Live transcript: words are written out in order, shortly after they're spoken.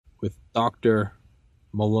with Dr.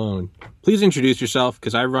 Malone. Please introduce yourself,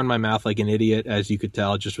 because I run my mouth like an idiot, as you could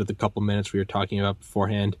tell, just with a couple minutes we were talking about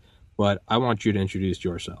beforehand. But I want you to introduce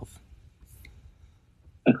yourself.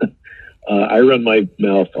 I run my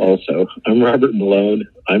mouth also. I'm Robert Malone.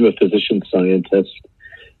 I'm a physician scientist.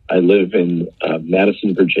 I live in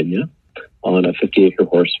Madison, Virginia, on a 50-acre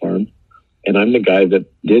horse farm. And I'm the guy that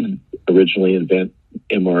did originally invent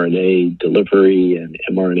mRNA delivery and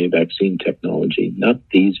mRNA vaccine technology, not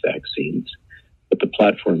these vaccines, but the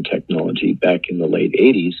platform technology back in the late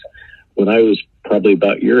 80s when I was probably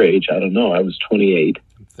about your age. I don't know. I was 28,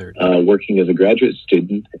 working as a graduate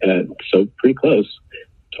student. So pretty close.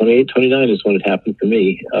 28, 29 is when it happened for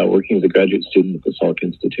me, working as a graduate student at the Salk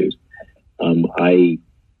Institute.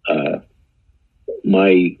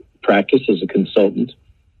 My practice as a consultant,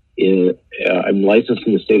 I'm licensed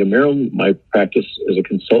in the state of Maryland. My practice as a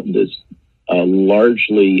consultant is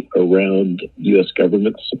largely around U.S.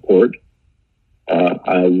 government support.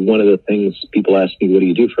 One of the things people ask me, what do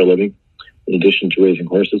you do for a living, in addition to raising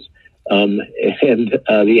horses?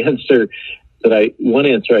 The answer one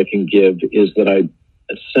answer I can give is that I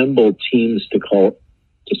assemble teams to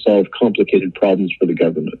solve complicated problems for the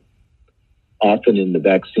government, often in the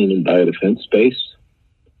vaccine and biodefense space.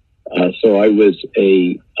 So I was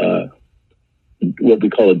what we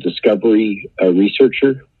call a discovery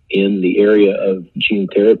researcher in the area of gene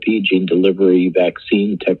therapy, gene delivery,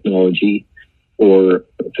 vaccine technology for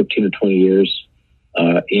 15 or 20 years.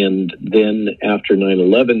 And then after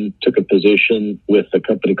 9/11, took a position with a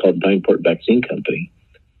company called Inventor Vaccine Company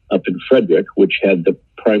up in Frederick, which had the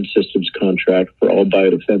prime systems contract for all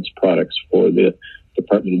biodefense products for the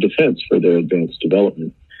Department of Defense for their advanced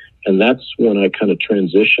development. And that's when I kind of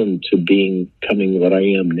transitioned to becoming what I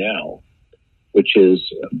am now, which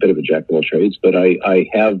is a bit of a jack of all trades, but I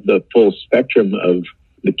have the full spectrum of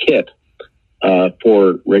the kit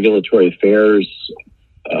for regulatory affairs,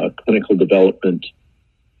 clinical development,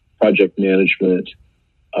 project management,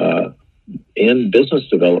 and business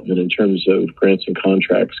development in terms of grants and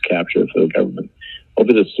contracts capture for the government.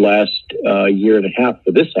 Over this last year and a half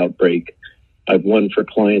for this outbreak, I've won for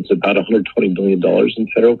clients about $120 billion in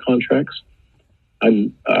federal contracts.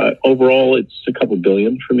 Overall, it's a couple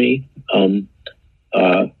billion for me.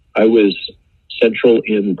 I was central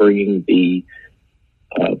in bringing the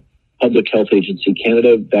Public Health Agency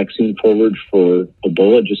Canada vaccine forward for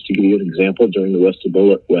Ebola, just to give you an example, during the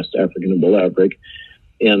West African Ebola outbreak.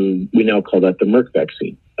 And we now call that the Merck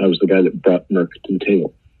vaccine. I was the guy that brought Merck to the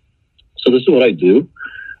table. So this is what I do.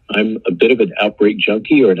 I'm a bit of an outbreak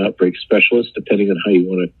junkie or an outbreak specialist, depending on how you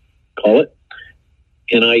want to call it.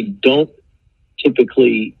 And I don't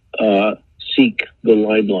typically seek the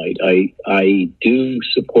limelight. I do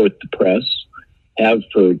support the press, have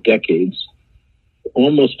for decades,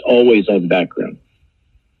 almost always on background.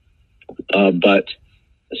 But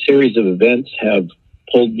a series of events have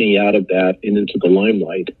pulled me out of that and into the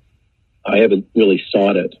limelight. I haven't really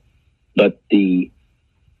sought it, but the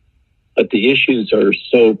issues are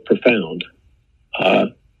so profound,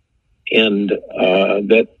 and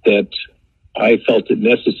that I felt it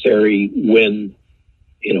necessary when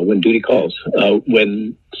duty calls.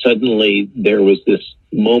 When suddenly there was this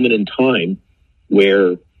moment in time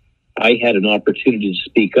where I had an opportunity to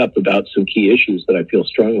speak up about some key issues that I feel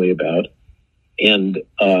strongly about, and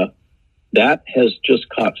that has just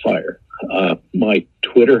caught fire. My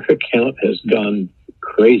Twitter account has gone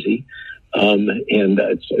crazy. And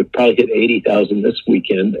it probably hit 80,000 this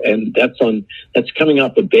weekend, and that's coming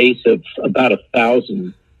off a base of about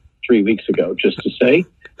 1,000 3 weeks ago, just to say.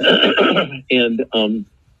 And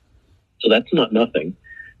so that's not nothing.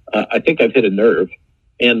 I think I've hit a nerve,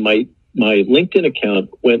 and my LinkedIn account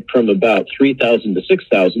went from about 3,000 to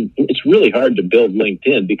 6,000. It's really hard to build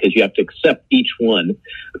LinkedIn because you have to accept each one.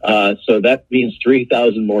 So that means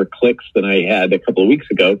 3,000 more clicks than I had a couple of weeks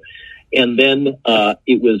ago. And then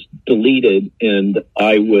it was deleted, and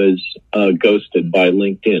I was ghosted by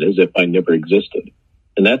LinkedIn as if I never existed.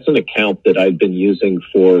 And that's an account that I've been using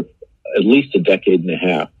for at least a decade and a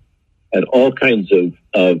half. Had all kinds of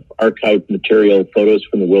archived material, photos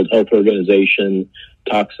from the World Health Organization,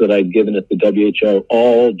 talks that I'd given at the WHO,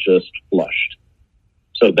 all just flushed.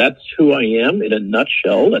 So that's who I am in a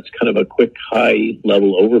nutshell. That's kind of a quick,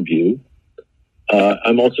 high-level overview.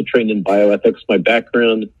 I'm also trained in bioethics. My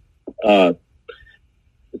background, let's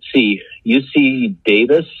see, UC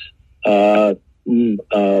Davis,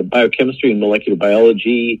 biochemistry and molecular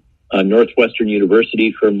biology, Northwestern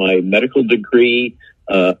University for my medical degree,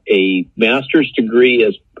 a master's degree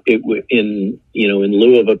in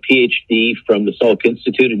lieu of a PhD from the Salk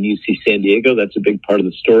Institute in UC San Diego. That's a big part of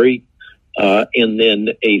the story. and then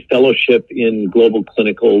a fellowship in global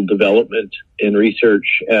clinical development and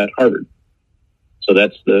research at Harvard. So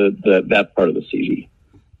that's that part of the CV.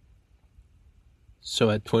 So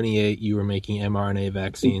at 28, you were making mRNA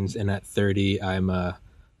vaccines, and at 30, I'm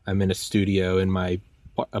in a studio in my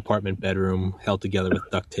apartment bedroom, held together with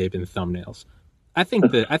duct tape and thumbnails. I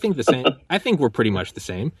think the same. I think we're pretty much the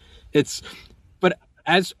same. But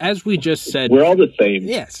as we just said, we're all the same.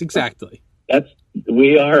 Yes, exactly.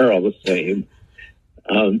 We are all the same.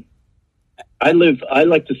 I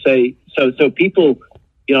like to say, so people,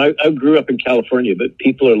 I grew up in California, but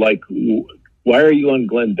people are like, why are you on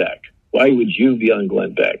Glenn Beck? Why would you be on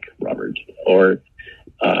Glenn Beck, Robert? Or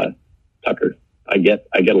Tucker? I get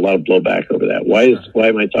a lot of blowback over that. Why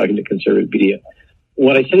am I talking to conservative media?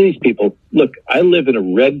 When I say to these people, look, I live in a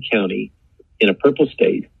red county in a purple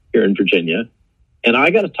state here in Virginia, and I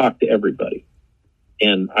got to talk to everybody.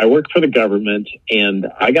 And I work for the government, and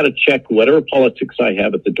I got to check whatever politics I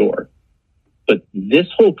have at the door. But this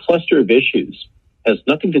whole cluster of issues has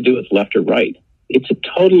nothing to do with left or right. It's a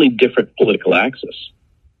totally different political axis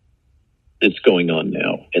that's going on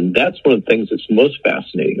now. And that's one of the things that's most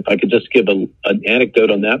fascinating. If I could just give an anecdote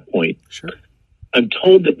on that point. Sure. I'm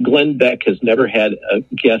told that Glenn Beck has never had a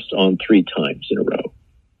guest on 3 times in a row.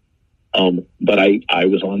 But I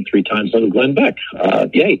was on 3 times on Glenn Beck.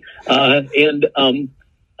 Yay. And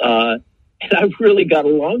I've really got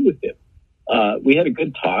along with him. We had a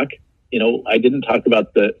good talk. I didn't talk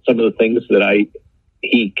about some of the things that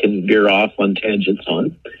he can veer off on tangents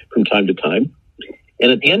on from time to time.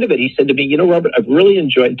 And at the end of it, he said to me, Robert, I've really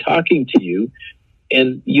enjoyed talking to you,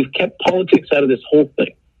 and you've kept politics out of this whole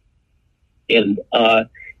thing. And I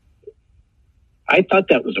thought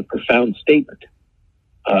that was a profound statement,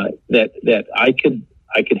 that I could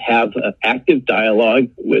have an active dialogue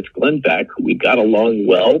with Glenn Beck. We got along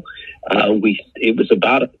well. It was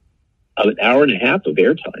about an hour and a half of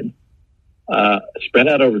airtime, spread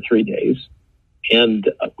out over 3 days. And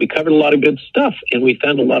we covered a lot of good stuff, and we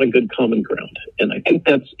found a lot of good common ground. And I think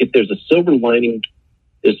if there's a silver lining,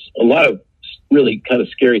 there's a lot of really kind of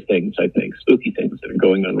scary things, I think, spooky things that are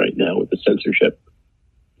going on right now with the censorship,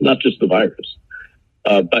 not just the virus.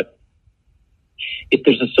 But if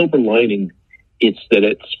there's a silver lining, it's that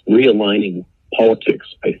it's realigning politics,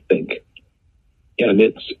 I think. And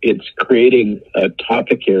it's creating a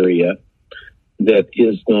topic area that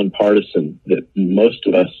is nonpartisan, that most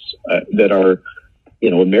of us that are,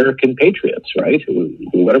 American patriots, right?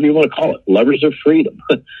 Whatever you want to call it, lovers of freedom.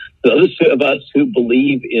 Those of us who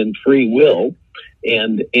believe in free will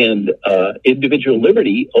and individual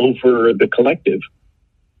liberty over the collective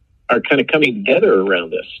are kind of coming together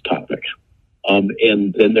around this topic.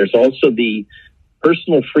 And then there's also the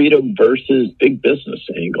personal freedom versus big business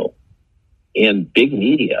angle, and big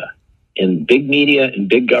media and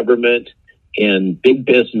big government and big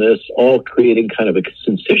business all creating kind of a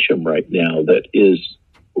syncytium right now that is,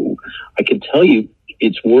 I can tell you,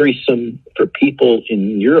 it's worrisome for people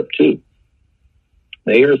in Europe too.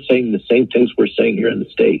 They are saying the same things we're saying here in the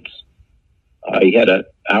States. I had an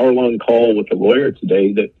hour-long call with a lawyer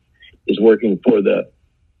today that is working for the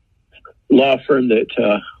law firm that,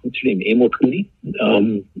 what's her name, Emil Cooney,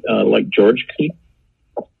 like George Cooney,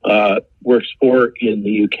 works for in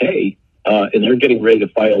the UK. And they're getting ready to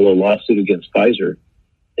file a lawsuit against Pfizer,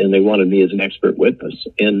 and they wanted me as an expert witness.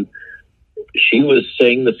 And she was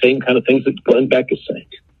saying the same kind of things that Glenn Beck is saying.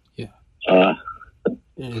 Yeah.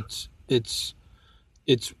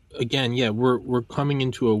 It's again, yeah, we're coming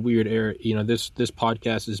into a weird era. This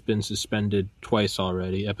podcast has been suspended twice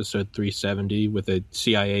already. Episode 370 with a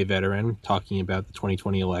CIA veteran talking about the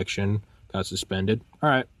 2020 election got suspended. All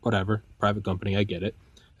right, whatever. Private company, I get it.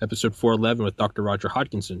 Episode 411 with Dr. Roger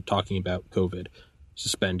Hodgkinson talking about COVID,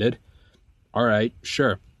 suspended. All right,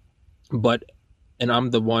 sure. And I'm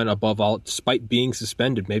the one above all, despite being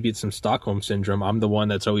suspended, maybe it's some Stockholm syndrome, I'm the one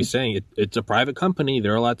that's always saying it's a private company.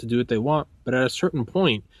 They're allowed to do what they want. But at a certain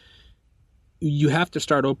point, you have to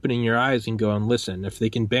start opening your eyes and going, listen, if they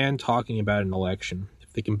can ban talking about an election,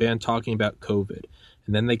 if they can ban talking about COVID,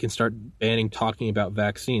 and then they can start banning talking about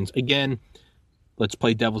vaccines. Again, let's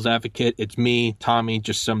play devil's advocate. It's me, Tommy,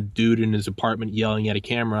 just some dude in his apartment yelling at a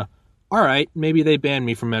camera. All right, maybe they ban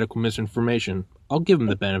me for medical misinformation. I'll give them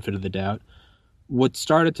the benefit of the doubt. What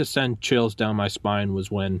started to send chills down my spine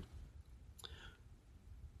was when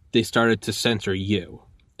they started to censor you.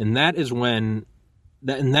 And that is when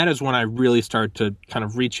I really started to kind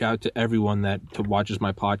of reach out to everyone that watches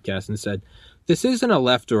my podcast and said, this isn't a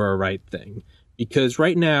left or a right thing. Because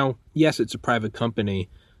right now, yes, it's a private company,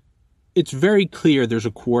 it's very clear there's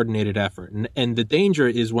a coordinated effort. And the danger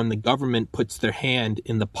is when the government puts their hand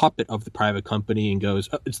in the puppet of the private company and goes,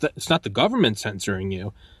 oh, it's not the government censoring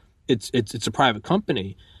you. It's a private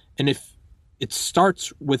company. And if it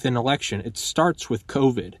starts with an election, it starts with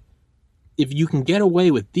COVID. If you can get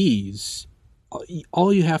away with these,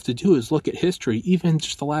 all you have to do is look at history, even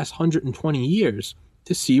just the last 120 years,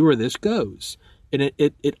 to see where this goes. And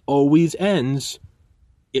it always ends.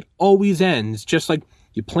 It always ends just like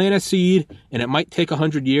you plant a seed and it might take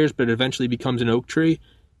 100 years, but it eventually becomes an oak tree.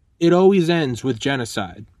 It always ends with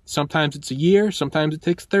genocide. Sometimes it's a year, sometimes it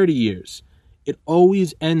takes 30 years. It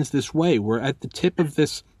always ends this way. We're at the tip of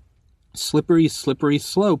this slippery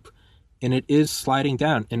slope, and it is sliding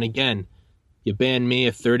down. And again, you ban me,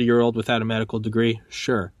 a 30-year-old without a medical degree?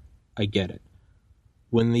 Sure, I get it.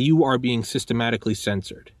 When you are being systematically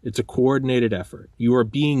censored, it's a coordinated effort. You are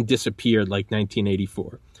being disappeared like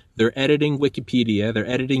 1984. They're editing Wikipedia, they're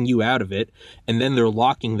editing you out of it, and then they're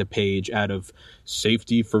locking the page out of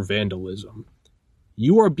safety for vandalism.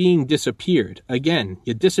 You are being disappeared. Again,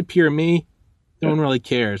 you disappear me, no one really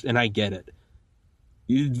cares, and I get it.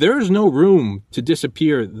 There's no room to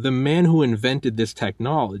disappear the man who invented this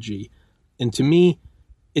technology. And to me,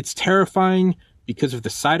 it's terrifying because of the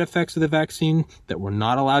side effects of the vaccine that we're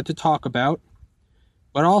not allowed to talk about,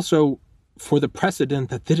 but also for the precedent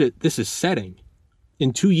that this is setting.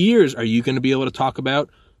 In 2 years, are you going to be able to talk about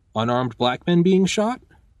unarmed black men being shot?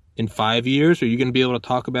 In 5 years, are you going to be able to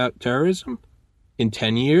talk about terrorism? In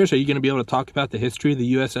 10 years, are you going to be able to talk about the history of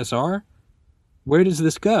the USSR? Where does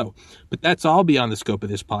this go? But that's all beyond the scope of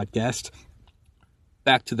this podcast.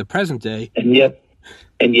 Back to the present day. And yet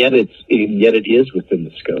it is within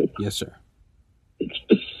the scope. Yes, sir. It's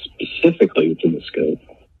specifically within the scope.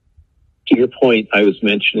 To your point, I was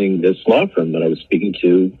mentioning this law firm that I was speaking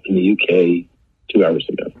to in the UK 2 hours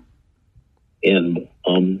ago. And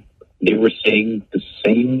they were saying the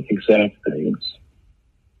same exact things.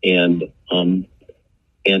 And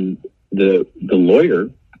the lawyer,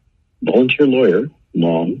 volunteer lawyer,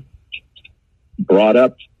 mom, brought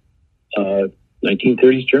up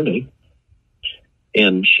 1930s Germany.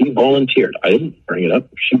 And she volunteered. I didn't bring it up.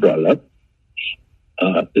 She brought it up.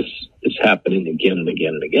 This is happening again and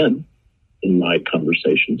again and again in my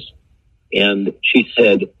conversations. And she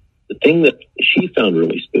said the thing that she found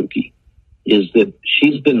really spooky is that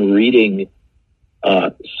she's been reading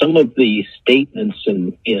some of the statements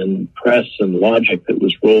in press and logic that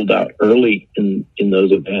was rolled out early in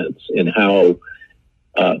those events and how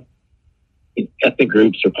ethnic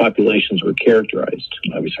groups or populations were characterized.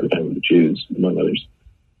 Obviously, we're talking about the Jews, among others.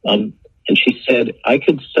 And she said, I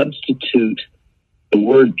could substitute the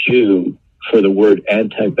word Jew for the word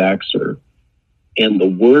anti-vaxxer, and the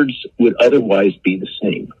words would otherwise be the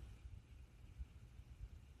same.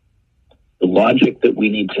 The logic that we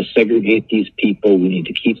need to segregate these people, we need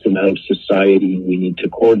to keep them out of society, we need to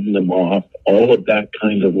cordon them off, all of that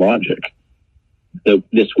kind of logic.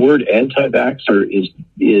 This word anti-vaxxer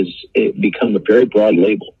is become a very broad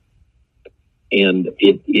label. And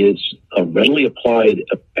it is readily applied,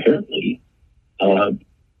 apparently,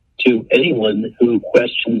 to anyone who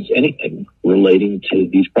questions anything relating to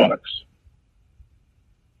these products.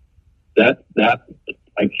 That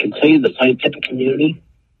I can tell you, the scientific community,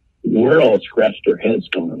 we're all scratched our heads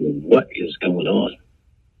going, what is going on?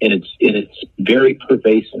 And it's very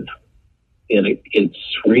pervasive. And it's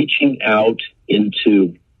reaching out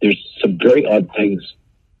into, there's some very odd things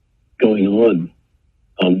going on.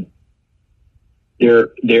 There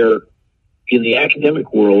in the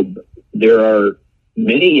academic world, there are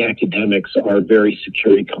many academics are very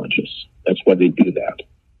security conscious. That's why they do that,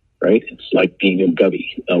 right? It's like being a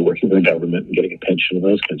govy, working for the government and getting a pension and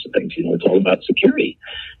those kinds of things. You know, it's all about security.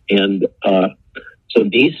 And so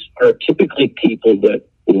these are typically people that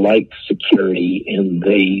like security and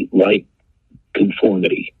they like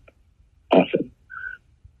conformity often.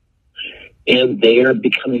 And they are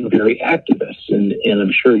becoming very activists. And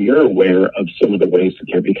I'm sure you're aware of some of the ways that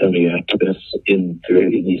they're becoming activists in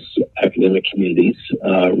these academic communities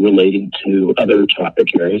relating to other topic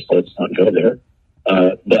areas. Let's not go there.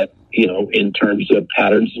 But, you know, in terms of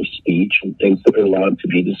patterns of speech and things that are allowed to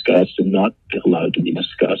be discussed and not allowed to be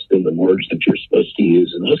discussed in the words that you're supposed to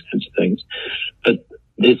use and those kinds of things. But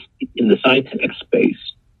this, in the scientific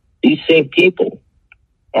space, these same people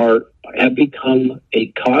have become a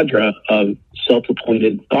cadre of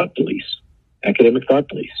self-appointed thought police, academic thought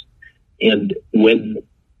police. And when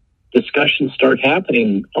discussions start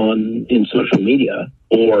happening in social media,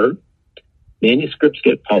 or manuscripts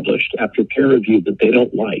get published after peer review that they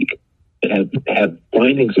don't like, that have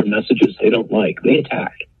findings or messages they don't like, they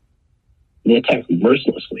attack. They attack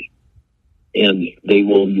mercilessly. and they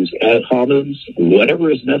will use ad hominems,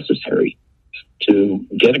 whatever is necessary, to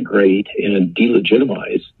denigrate and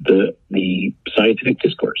delegitimize the scientific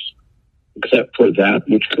discourse, except for that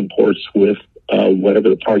which comports with whatever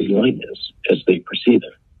the party line is as they perceive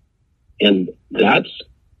it. And that's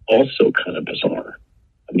also kind of bizarre.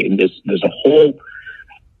 I mean, there's a whole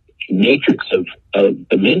matrix of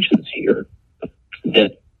dimensions here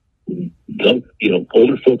that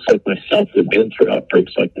older folks like myself that have been through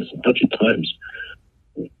outbreaks like this a bunch of times,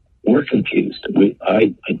 we're confused.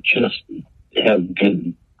 I just have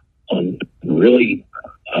been really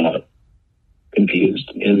confused.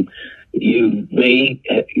 And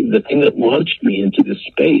the thing that launched me into this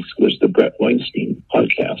space was the Brett Weinstein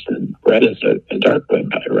podcast. And Brett is a dark web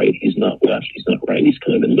guy, right? He's not left, he's not right, he's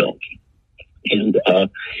kind of in the middle. And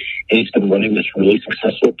he's been running this really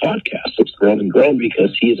successful podcast. It's grown and grown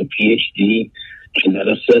because he is a PhD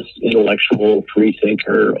geneticist, intellectual, free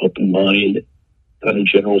thinker, open mind, kind of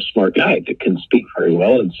general smart guy that can speak very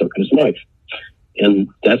well, and so can his wife. And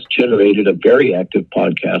that's generated a very active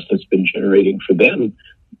podcast that's been generating for them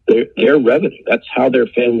their revenue. That's how their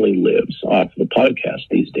family lives, off of the podcast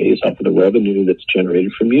these days, off of the revenue that's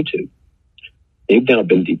generated from YouTube. They've now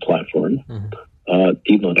been deplatformed,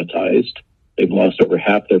 demonetized. They've lost over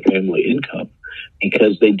half their family income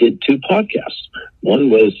because they did two podcasts. One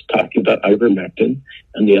was talking about ivermectin,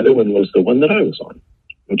 and the other one was the one that I was on,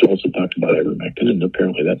 which also talked about ivermectin. And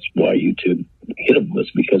apparently that's why YouTube hit him,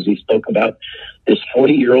 was because he spoke about this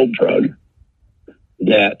 40-year-old drug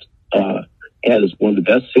that has one of the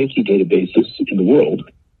best safety databases in the world,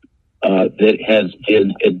 that has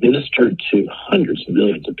been administered to hundreds of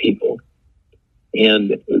millions of people.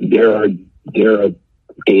 And there are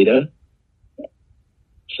data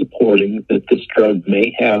supporting that this drug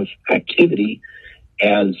may have activity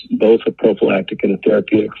as both a prophylactic and a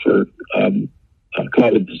therapeutic for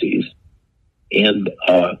COVID disease. And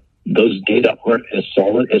those data aren't as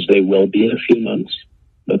solid as they will be in a few months.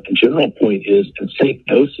 But the general point is, in safe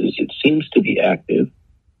doses, it seems to be active.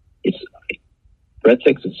 Brett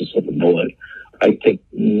thinks it's a silver bullet. I think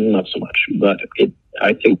not so much, but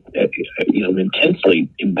I think intensely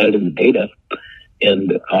embedded in the data.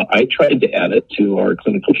 And I tried to add it to our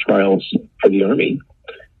clinical trials for the Army.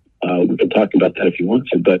 We can talk about that if you want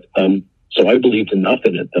to. But so I believed enough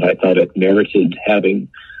in it that I thought it merited having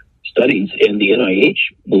studies. And the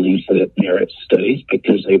NIH believes that it merits studies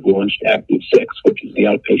because they've launched Active 6, which is the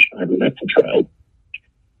outpatient ivermectin trial.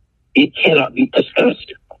 It cannot be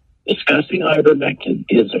discussed. Discussing ivermectin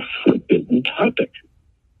is a forbidden topic.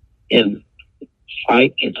 And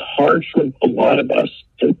it's hard for a lot of us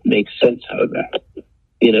to make sense out of that.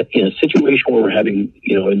 In a situation where we're having,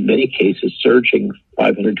 in many cases, surging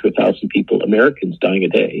 500 to 1,000 people, Americans dying a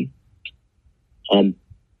day,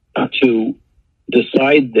 to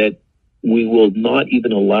decide that we will not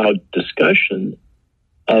even allow discussion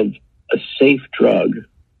of a safe drug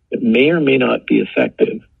that may or may not be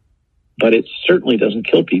effective, but it certainly doesn't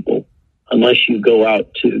kill people unless you go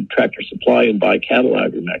out to Tractor Supply and buy cattle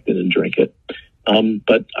ivermectin and drink it.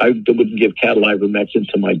 But I wouldn't give cattle ivermectin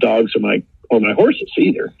to my dogs or my horses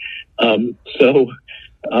either.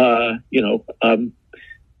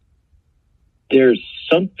 There's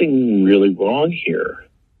something really wrong here.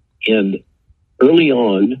 And early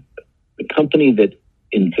on, the company that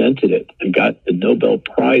invented it and got the Nobel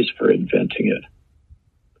Prize for inventing it,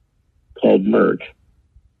 called Merck,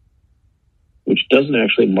 which doesn't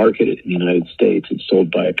actually market it in the United States. It's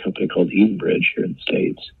sold by a company called Edenbridge here in the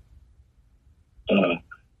States.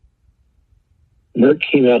 Merck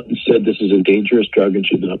came out and said this is a dangerous drug and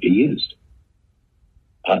should not be used.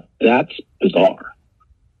 That's bizarre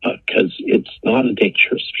because it's not a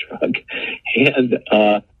dangerous drug, and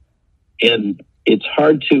it's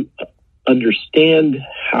hard to understand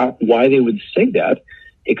why they would say that,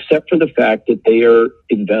 except for the fact that they are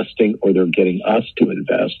investing, or they're getting us to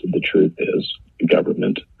invest. The truth is, the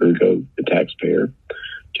government, ergo the taxpayer,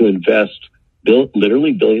 to invest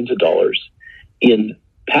literally billions of dollars in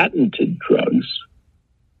patented drugs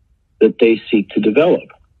that they seek to develop.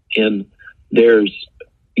 And there's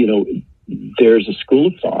a school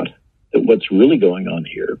of thought that what's really going on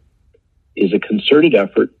here is a concerted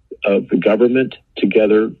effort of the government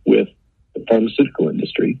together with the pharmaceutical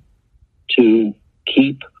industry to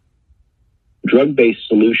keep drug-based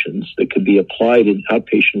solutions that could be applied in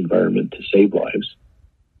outpatient environment to save lives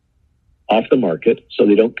off the market so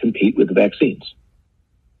they don't compete with the vaccines.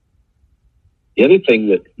 The other thing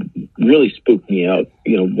that really spooked me out,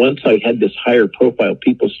 once I had this higher profile,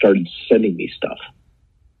 people started sending me stuff.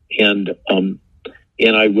 And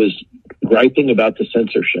I was griping about the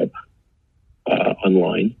censorship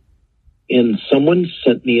online. and someone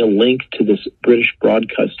sent me a link to this British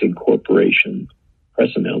Broadcasting Corporation press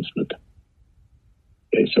announcement.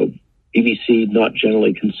 Okay, so BBC, not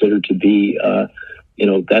generally considered to be,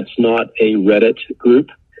 that's not a Reddit group.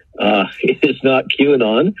 It is not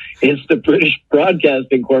QAnon. It's the British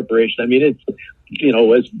Broadcasting Corporation. I mean, it's,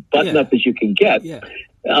 as buttoned up as you can get. Yeah.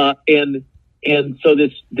 And so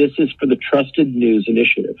this is for the Trusted News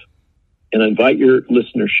Initiative. And I invite your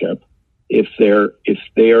listenership, if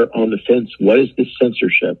they're on the fence, what is this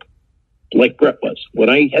censorship? Like Brett was. When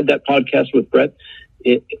I had that podcast with Brett,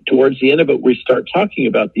 towards the end of it, we start talking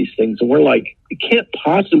about these things, and we're like, it can't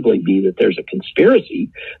possibly be that there's a conspiracy,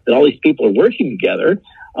 that all these people are working together.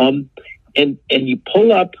 And you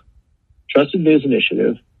pull up Trusted News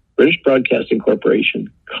Initiative, British Broadcasting Corporation,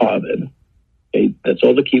 COVID. Okay, that's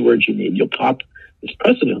all the keywords you need. You'll pop this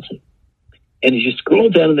press announcement. And as you scroll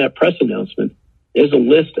down in that press announcement, there's a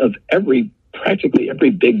list of practically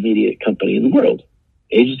every big media company in the world.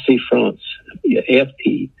 Agency France,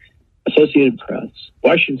 AFP, Associated Press,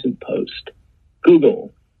 Washington Post,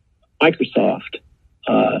 Google, Microsoft,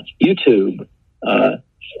 YouTube,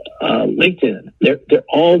 LinkedIn. They're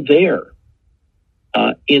all there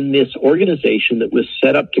in this organization that was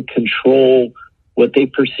set up to control what they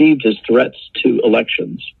perceived as threats to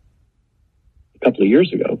elections a couple of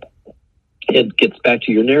years ago. It gets back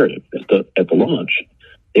to your narrative at the launch.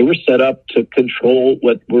 They were set up to control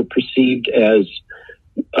what were perceived as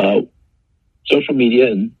social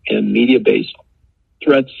media and media-based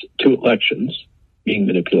threats to elections being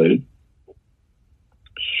manipulated.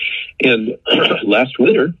 And last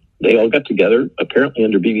winter, they all got together, apparently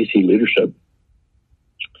under BBC leadership,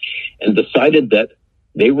 and decided that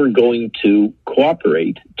they were going to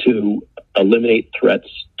cooperate to eliminate threats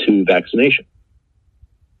to vaccination.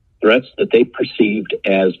 Threats that they perceived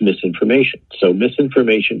as misinformation. So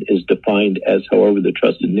misinformation is defined as however the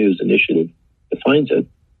Trusted News Initiative defines it.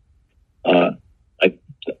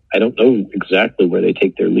 I don't know exactly where they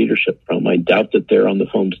take their leadership from. I doubt that they're on the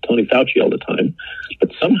phone to Tony Fauci all the time,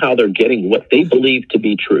 but somehow they're getting what they believe to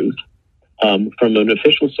be truth from an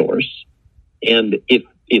official source. And if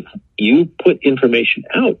you put information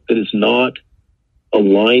out that is not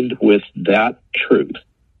aligned with that truth,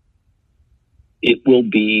 it will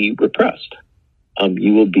be repressed.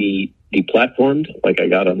 You will be deplatformed, like I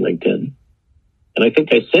got on LinkedIn. And I think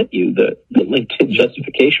I sent you the LinkedIn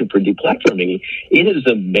justification for deplatforming. It is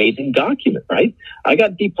an amazing document, right? I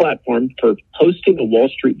got deplatformed for posting a Wall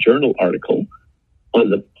Street Journal article on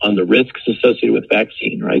the risks associated with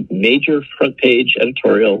vaccine, right? Major front page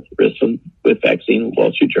editorial risks with vaccine,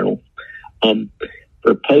 Wall Street Journal,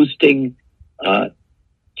 for posting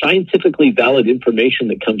scientifically valid information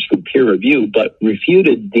that comes from peer review, but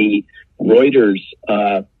refuted the Reuters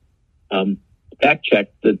fact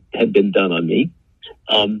check that had been done on me.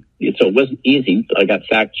 So it wasn't easy. I got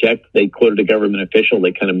fact checked. They quoted a government official.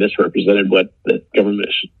 They kind of misrepresented what the government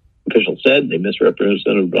official said. They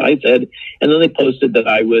misrepresented what I said. And then they posted that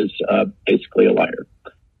I was basically a liar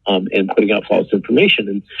and putting out false information.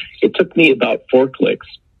 And it took me about 4 clicks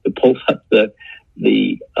to pull up the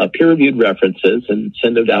peer-reviewed references and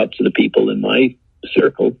send it out to the people in my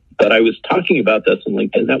circle. But I was talking about this on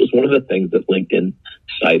LinkedIn. That was one of the things that LinkedIn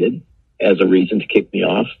cited as a reason to kick me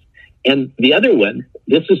off. And the other one,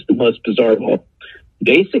 this is the most bizarre of all.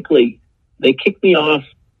 Basically, they kicked me off.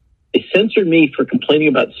 They censored me for complaining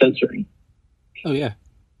about censoring. Oh, yeah.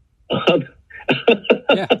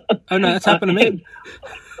 Yeah. Oh, no, that's happened to me.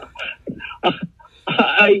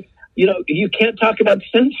 You can't talk about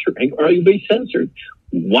censoring or you'll be censored.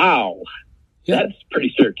 Wow. Yeah. That's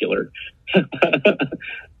pretty circular.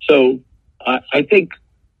 So I think,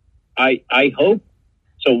 I hope,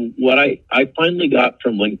 so what I finally got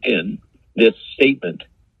from LinkedIn, this statement,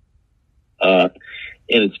 and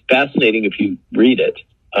it's fascinating if you read it,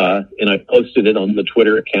 and I posted it on the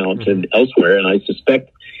Twitter account and elsewhere, and I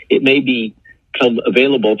suspect it may become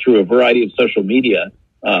available through a variety of social media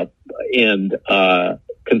and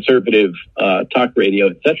conservative talk radio,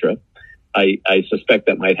 etc. I suspect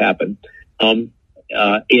that might happen. And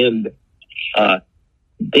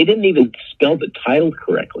they didn't even spell the title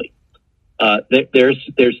correctly.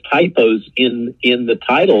 There's typos in the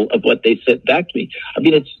title of what they sent back to me. I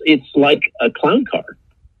mean, it's like a clown car.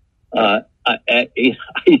 I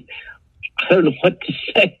don't know what to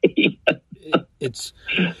say.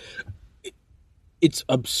 It's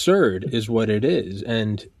absurd, is what it is,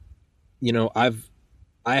 and I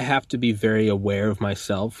have to be very aware of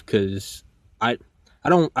myself because I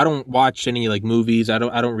don't watch any like movies. I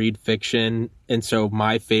don't read fiction, and so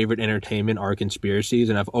my favorite entertainment are conspiracies,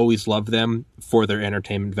 and I've always loved them for their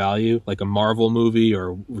entertainment value, like a Marvel movie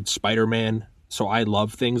or Spider-Man. So I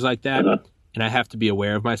love things like that, and I have to be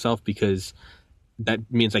aware of myself because that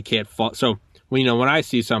means I can't fall. So when I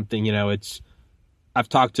see something, I've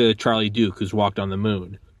talked to Charlie Duke, who's walked on the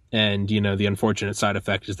moon, and the unfortunate side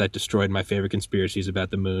effect is that destroyed my favorite conspiracies about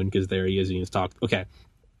the moon, because there he is and he's talked. Okay,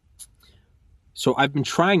 so I've been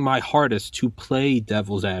trying my hardest to play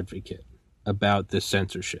devil's advocate about this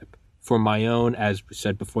censorship for my own, as we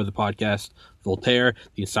said before the podcast, Voltaire,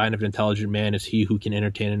 the sign of an intelligent man is he who can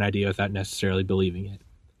entertain an idea without necessarily believing it.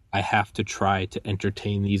 I have to try to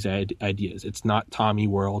entertain these ideas. It's not Tommy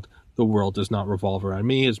World. The world does not revolve around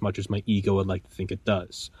me as much as my ego would like to think it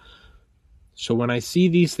does. So when I see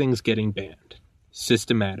these things getting banned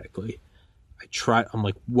systematically, I'm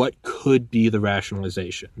like, what could be the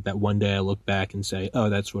rationalization that one day I look back and say, oh,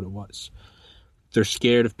 that's what it was. They're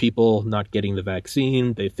scared of people not getting the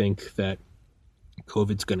vaccine. They think that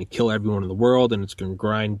COVID's going to kill everyone in the world and it's going to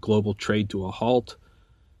grind global trade to a halt.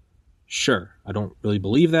 Sure, I don't really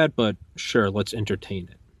believe that, but sure, let's entertain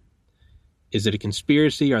it. Is it a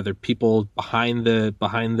conspiracy? Are there people behind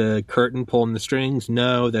the curtain pulling the strings?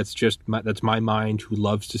 No, that's my mind who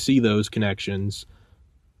loves to see those connections.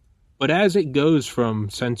 But as it goes from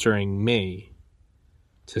censoring me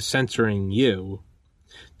to censoring you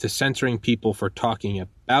to censoring people for talking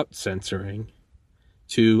about censoring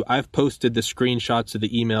to I've posted the screenshots of the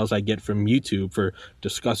emails I get from YouTube for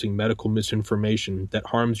discussing medical misinformation that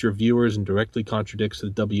harms your viewers and directly contradicts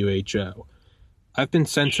the WHO. I've been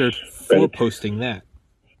censored for posting that.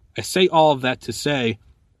 I say all of that to say,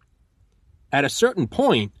 at a certain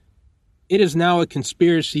point, it is now a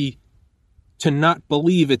conspiracy to not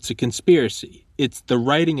believe it's a conspiracy. The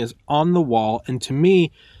writing is on the wall, and to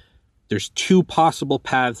me, there's two possible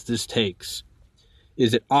paths this takes.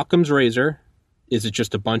 Is it Occam's razor? Is it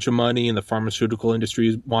just a bunch of money and the pharmaceutical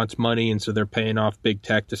industry wants money and so they're paying off big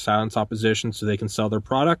tech to silence opposition so they can sell their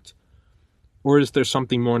product? Or is there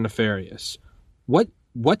something more nefarious? What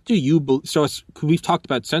do you believe? So we've talked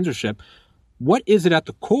about censorship. What is it at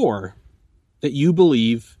the core that you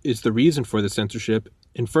believe is the reason for the censorship?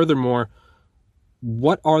 And furthermore,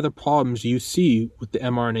 what are the problems you see with the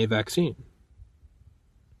mRNA vaccine?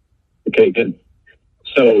 Okay, good.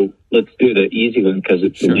 So let's do the easy one because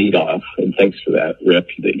it's the lead off. And thanks for that rip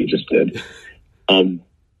that you just did.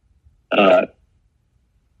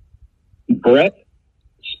 Brett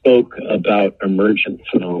spoke about emergent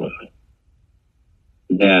phenomena.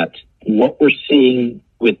 That what we're seeing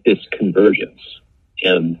with this convergence,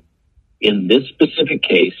 and in this specific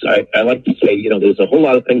case, I like to say, there's a whole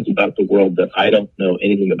lot of things about the world that I don't know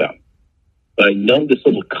anything about. But I know this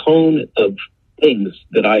little cone of things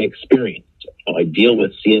that I experience. I deal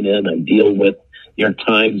with CNN, I deal with New York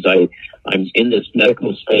Times, I'm in this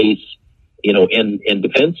medical space, and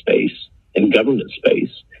defense space and government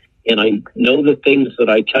space. And I know the things that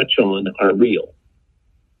I touch on are real.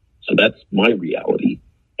 So that's my reality.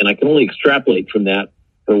 And I can only extrapolate from that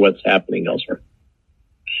for what's happening elsewhere.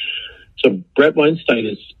 So Brett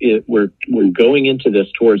Weinstein we're going into this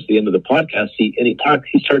towards the end of the podcast. He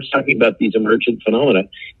starts talking about these emergent phenomena,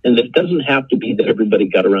 and it doesn't have to be that everybody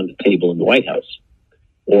got around the table in the White House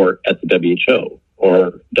or at the WHO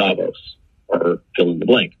or Davos or fill in the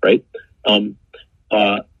blank, right?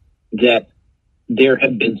 That there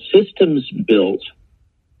have been systems built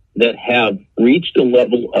that have reached a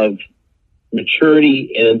level of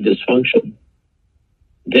maturity and dysfunction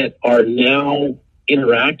that are now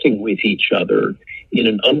interacting with each other in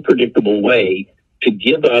an unpredictable way to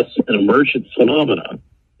give us an emergent phenomena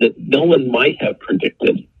that no one might have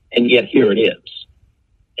predicted, and yet here it is.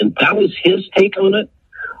 And that was his take on it.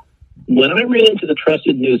 When I ran into the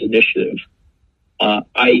Trusted News Initiative,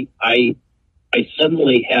 I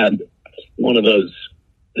suddenly had one of those,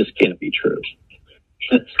 this can't be true.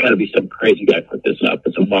 It's got to be some crazy guy put this up.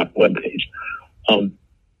 It's a mock webpage.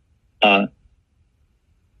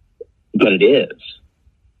 But it is.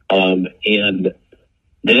 And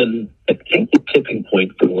then I think the tipping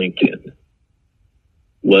point for LinkedIn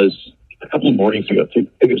was a couple of mornings ago. I think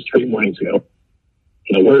it was 3 mornings ago.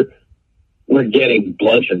 We're getting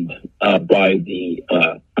bludgeoned by the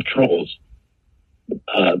trolls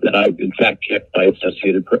that I've in fact checked by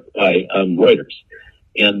Reuters,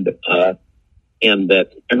 and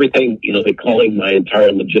that everything, they're calling my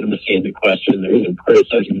entire legitimacy into question. They're even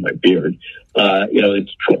criticizing my beard.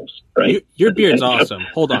 It's trolls, right? Your beard's awesome.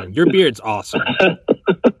 Hold on. Your beard's awesome.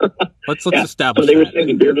 Let's establish So they were that. saying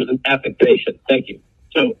the beard was an affectation. Thank you.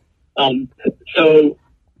 So the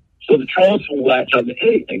trolls will latch on to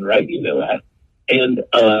anything, right? You know that. And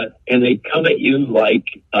they come at you like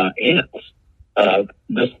ants.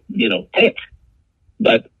 Tick.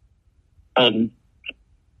 But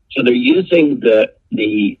So they're using the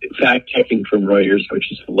fact checking from Reuters,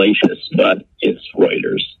 which is fallacious, but it's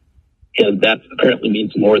Reuters, and that apparently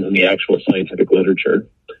means more than the actual scientific literature.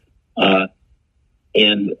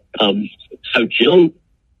 So Jill,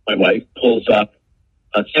 my wife, pulls up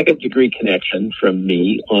a second degree connection from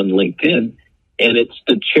me on LinkedIn, and it's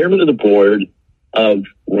the chairman of the board of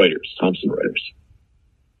Reuters, Thomson Reuters.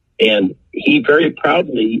 And he very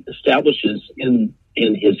proudly establishes in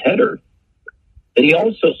his header that he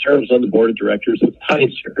also serves on the board of directors of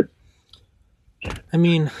Pfizer. I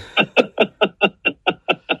mean,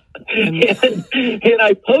 and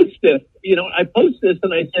I post this,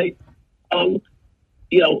 and I say,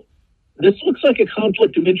 this looks like a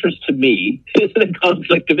conflict of interest to me. Is it a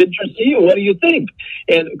conflict of interest to you? What do you think?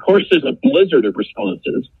 And of course, there's a blizzard of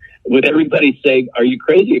responses with everybody saying, are you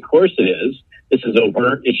crazy? Of course it is. This is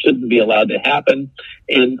overt. It shouldn't be allowed to happen.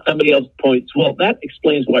 And somebody else points, well, that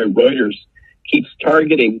explains why Reuters keeps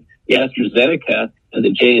targeting the AstraZeneca and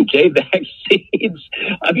the J&J vaccines.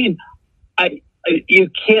 I mean, you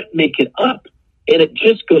can't make it up. And it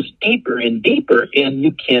just goes deeper and deeper, and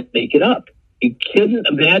you can't make it up. You couldn't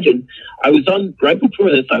imagine. Right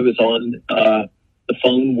before this, I was on the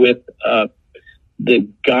phone with the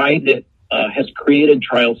guy that has created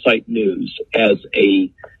Trial Site News as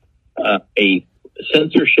a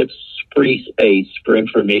censorship-free space for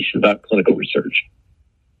information about clinical research,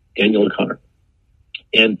 Daniel O'Connor.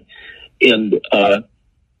 And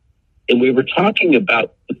we were talking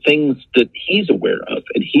about the things that he's aware of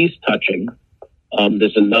and he's touching.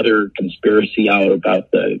 There's another conspiracy out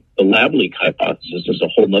about the lab leak hypothesis. There's a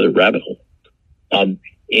whole nother rabbit hole.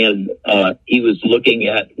 He was looking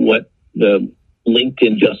at what the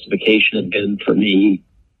LinkedIn justification had been for me,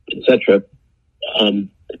 etc. And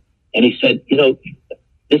he said, no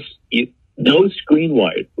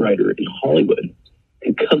screenwriter in Hollywood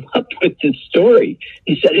can come up with this story.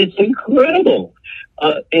 He said, it's incredible.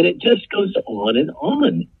 And it just goes on and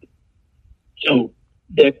on. So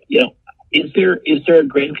that, is there a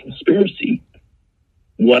grand conspiracy?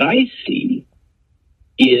 What I see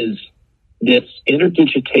is this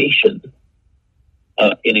interdigitation,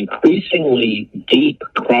 an increasingly deep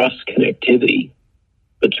cross-connectivity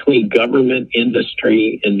between government,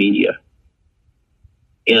 industry, and media.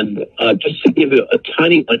 And just to give you a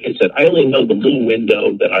tiny, like I said, I only know the little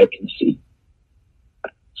window that I can see.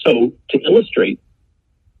 So to illustrate,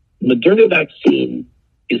 Moderna vaccine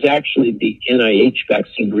is actually the NIH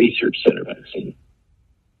Vaccine Research Center vaccine.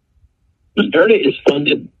 Moderna is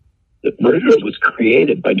funded, Moderna was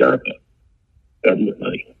created by DARPA, government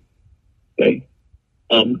money. Okay?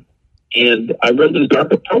 And I read the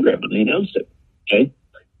DARPA program and they announced it, okay,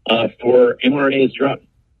 for mRNA as a drug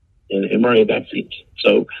and mRNA vaccines.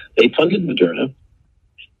 So they funded Moderna.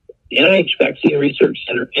 The NIH Vaccine Research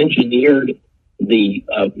Center engineered the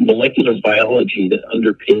molecular biology that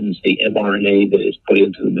underpins the mRNA that is put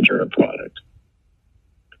into the Moderna product.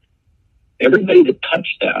 Everybody that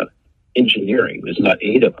touched that engineering, there's about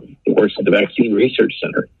 8 of them that works at the Vaccine Research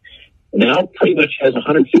Center, now pretty much has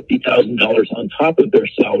 $150,000 on top of their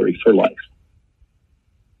salary for life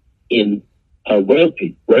in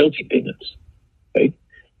royalty payments. Okay?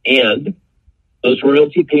 And those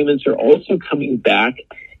royalty payments are also coming back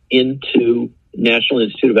into National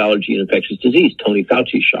Institute of Allergy and Infectious Disease, Tony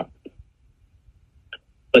Fauci's shop.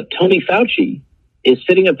 But Tony Fauci is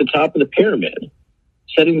sitting at the top of the pyramid,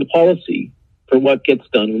 setting the policy for what gets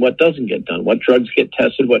done and what doesn't get done, what drugs get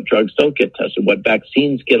tested, what drugs don't get tested, what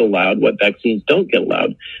vaccines get allowed, what vaccines don't get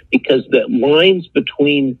allowed, because the lines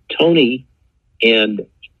between Tony and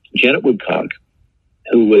Janet Woodcock,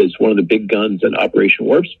 who was one of the big guns at Operation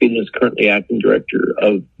Warp Speed and is currently acting director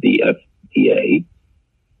of the FDA,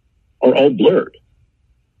 are all blurred.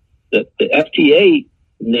 The FDA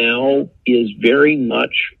now is very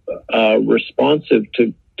much responsive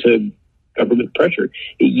to government pressure.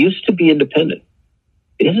 It used to be independent.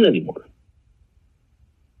 It isn't anymore.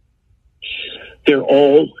 They're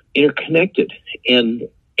all interconnected, and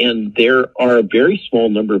there are a very small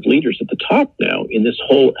number of leaders at the top now in this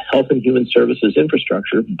whole health and human services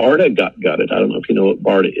infrastructure. BARDA got it. I don't know if you know what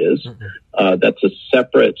BARDA is. Mm-hmm. That's a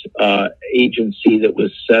separate agency that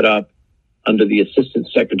was set up under the Assistant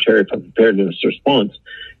Secretary for Preparedness Response.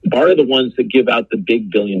 BARDA are the ones that give out the big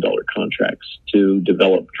billion-dollar contracts to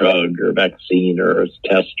develop drug or vaccine or a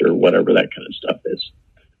test or whatever that kind of stuff is,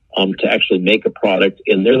 to actually make a product.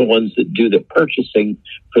 And they're the ones that do the purchasing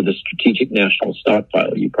for the Strategic National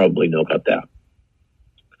Stockpile. You probably know about that.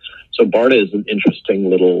 So BARDA is an interesting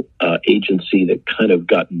little agency that kind of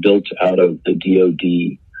got built out of the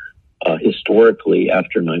DoD historically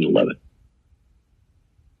after 9/11.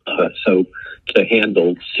 to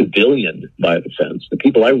handle civilian biodefense. The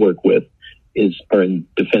people I work with are in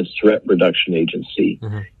Defense Threat Reduction Agency,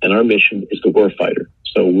 and our mission is the warfighter.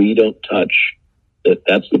 So we don't touch that.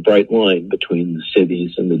 That's the bright line between the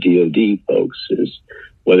cities and the DoD folks, is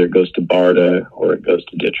whether it goes to BARDA or it goes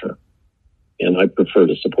to DTRA. And I prefer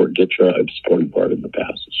to support DTRA. I've supported BARDA in the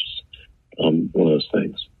past. It's just one of those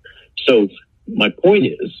things. So my point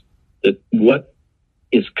is that what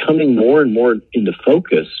is coming more and more into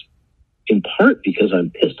focus, in part because I'm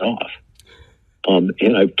pissed off,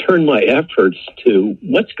 and I've turned my efforts to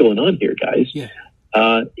what's going on here, guys,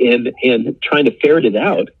 and trying to ferret it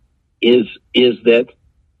out, is that,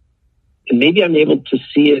 and maybe I'm able to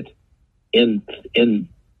see it and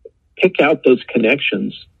pick out those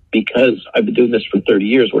connections, because I've been doing this for 30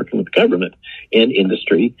 years, working with the government and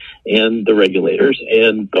industry and the regulators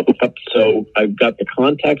and so I've got the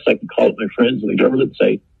contacts. I can call up my friends in the government and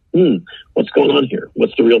say, what's going on here?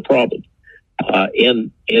 What's the real problem?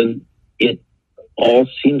 And it all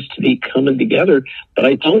seems to be coming together, but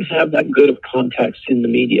I don't have that good of contacts in the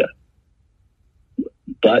media.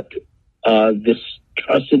 But this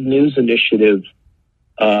Trusted News Initiative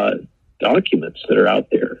documents that are out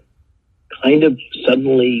there kind of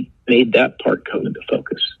suddenly made that part come into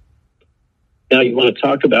focus. Now, you want to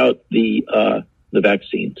talk about the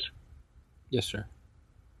vaccines? Yes, sir.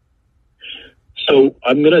 So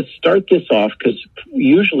I'm going to start this off, because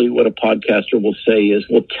usually what a podcaster will say is,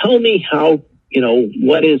 well, tell me how,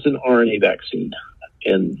 what is an RNA vaccine?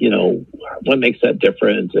 And, what makes that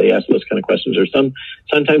different? They ask those kind of questions. Or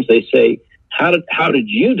sometimes they say, how did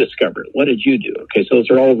you discover it? What did you do? Okay, so those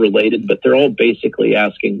are all related, but they're all basically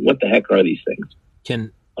asking, what the heck are these things?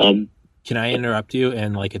 Can I interrupt you,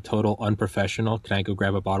 and like a total unprofessional, can I go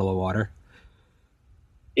grab a bottle of water?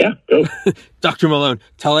 Yeah, go. Dr. Malone,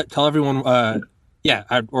 tell everyone,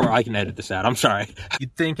 or I can edit this out. I'm sorry.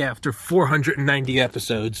 You'd think after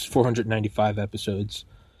 495 episodes,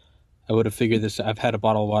 I would have figured this. I've had a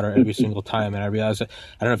bottle of water every single time, and I realized, I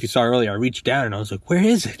don't know if you saw earlier, I reached down and I was like, where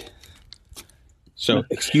is it? So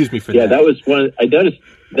excuse me for that. Yeah, that was one. I noticed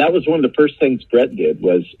that was one of the first things Brett did,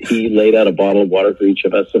 was he laid out a bottle of water for each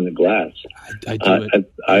of us in the glass. I do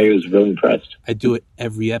it. I was really impressed. I do it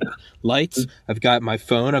every episode. Lights. I've got my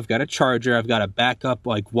phone. I've got a charger. I've got a backup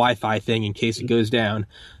Wi-Fi thing in case it goes down.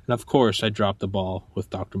 And of course, I dropped the ball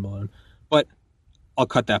with Dr. Malone. But I'll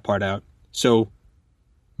cut that part out. So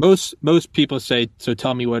most people say, so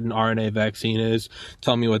tell me what an RNA vaccine is.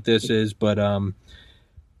 Tell me what this is. But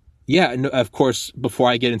yeah, of course, before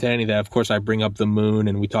I get into any of that, of course, I bring up the moon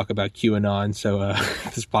and we talk about QAnon. So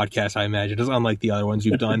this podcast, I imagine, is unlike the other ones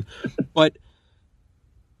you've done. But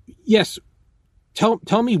yes,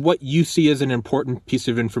 tell me what you see as an important piece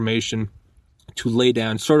of information to lay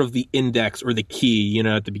down, sort of the index or the key,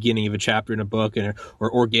 at the beginning of a chapter in a book,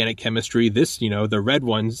 or organic chemistry. This, the red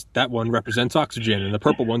ones, that one represents oxygen, and the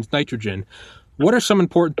purple one's nitrogen. What are some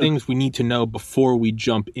important things we need to know before we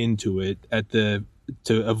jump into it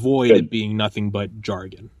to avoid it being nothing but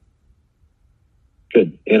jargon?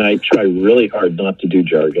 Good. And I try really hard not to do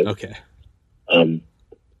jargon. Okay.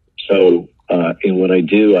 And when I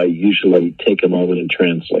do, I usually take a moment and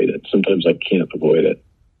translate it. Sometimes I can't avoid it.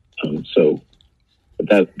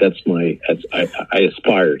 I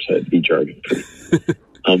aspire to be jargon free.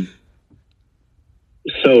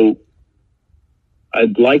 So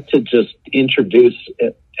I'd like to just introduce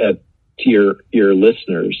to your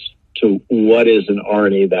listeners to what is an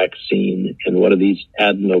RNA vaccine and what are these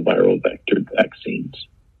adenoviral vector vaccines,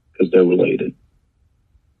 because they're related.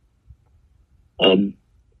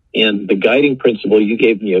 And the guiding principle, you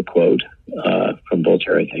gave me a quote from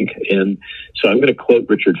Voltaire, I think. And so I'm going to quote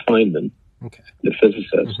Richard Feynman, the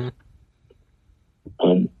physicist,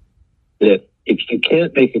 that if you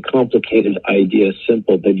can't make a complicated idea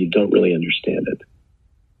simple, then you don't really understand it.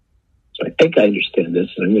 So I think I understand this,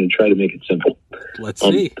 and I'm going to try to make it simple. Let's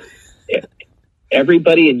see.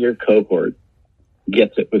 Everybody in your cohort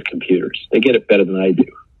gets it with computers. They get it better than I do,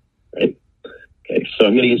 right? Okay, so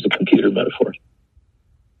I'm going to use a computer metaphor.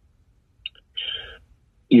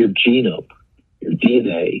 Your genome, your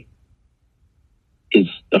DNA, is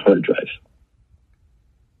the hard drive.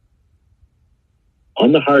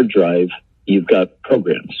 On the hard drive, you've got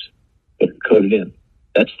programs that are coded in.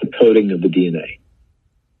 That's the coding of the DNA.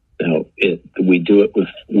 Now, we do it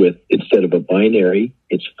with instead of a binary,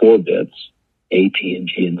 it's 4 bits, A, T, and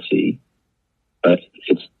G, and C. But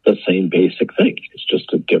it's the same basic thing. It's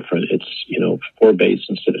just it's 4 base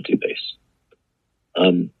instead of 2 base.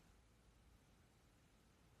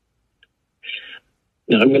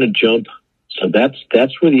 Now I'm going to jump. So that's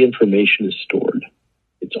where the information is stored.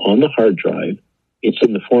 It's on the hard drive. It's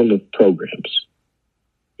in the form of programs.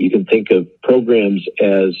 You can think of programs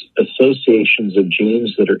as associations of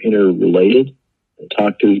genes that are interrelated and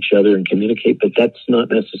talk to each other and communicate, but that's not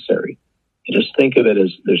necessary. You just think of it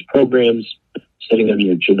as there's programs sitting on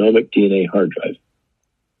your genomic DNA hard drive.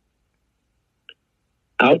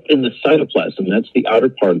 Out in the cytoplasm, that's the outer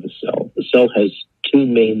part of the cell. The cell has two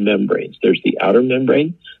main membranes. There's the outer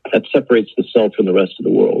membrane that separates the cell from the rest of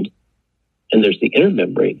the world. And there's the inner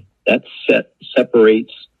membrane that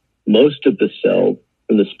separates most of the cell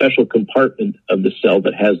from the special compartment of the cell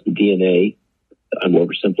that has the DNA. I'm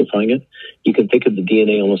oversimplifying it. You can think of the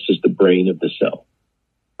DNA almost as the brain of the cell,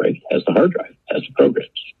 right? It has the hard drive, has the programs.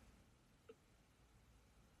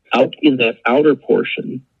 Out in that outer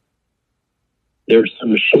portion, there's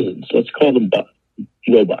some machines. Let's call them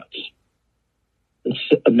robots.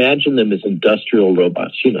 Imagine them as industrial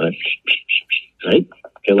robots, right?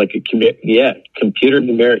 Okay, like computer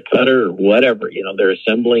numeric cutter or whatever. They're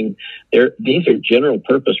assembling. These are general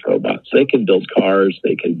purpose robots. They can build cars.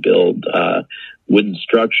 They can build wooden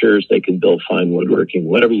structures. They can build fine woodworking,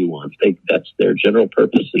 whatever you want. That's their general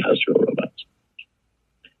purpose industrial robots.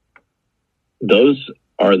 Those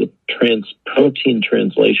are the protein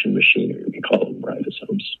translation machinery. We call them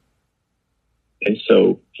ribosomes. Okay,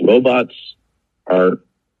 so robots are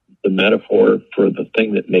the metaphor for the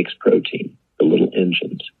thing that makes protein, the little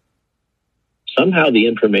engines. Somehow the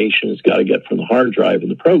information has got to get from the hard drive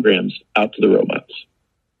and the programs out to the robots.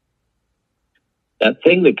 That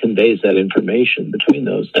thing that conveys that information between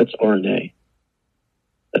those, that's RNA.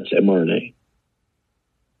 That's mRNA.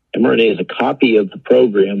 mRNA is a copy of the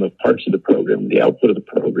program, of parts of the program, the output of the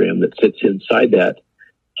program that sits inside that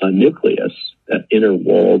nucleus, that inner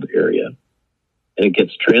walled area. And it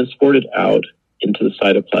gets transported out into the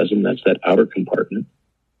cytoplasm. That's that outer compartment.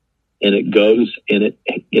 And it goes and it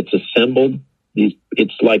gets assembled.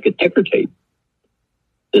 It's like a ticker tape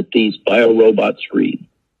that these biorobots read.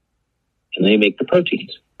 And they make the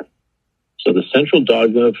proteins. So the central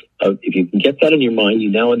dogma of, if you can get that in your mind, you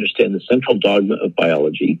now understand the central dogma of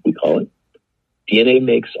biology, we call it. DNA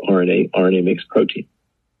makes RNA, RNA makes protein.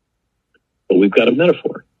 But we've got a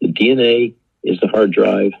metaphor. The DNA is the hard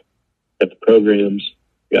drive, got the programs,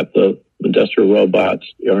 got the industrial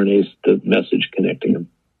robots, the RNA is the message connecting them,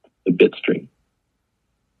 the bit stream.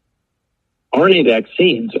 RNA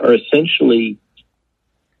vaccines are essentially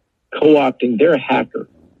co-opting, they're a hacker,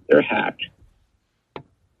 they're hacked.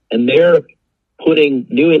 And they're putting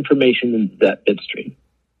new information into that bit stream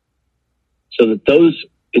so that those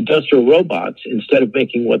industrial robots, instead of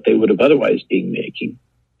making what they would have otherwise been making,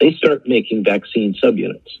 they start making vaccine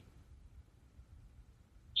subunits.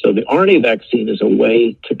 So the RNA vaccine is a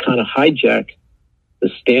way to kind of hijack the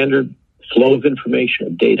standard flow of information,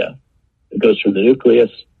 of data. It goes from the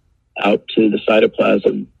nucleus out to the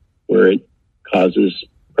cytoplasm where it causes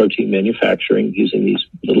protein manufacturing using these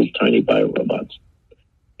little tiny biorobots.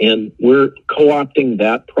 And we're co-opting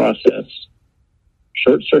that process,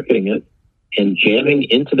 short-circuiting it, and jamming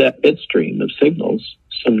into that bit stream of signals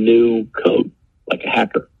some new code, like a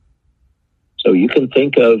hacker. So you can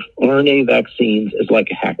think of RNA vaccines as like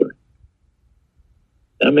a hacker.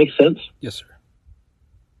 That makes sense? Yes, sir.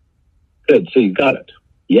 Good. So you got it.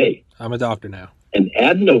 Yay. I'm a doctor now. An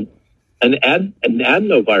adenovirus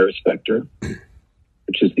vector,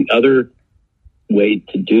 which is the other way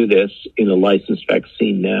to do this in a licensed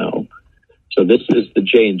vaccine now. So this is the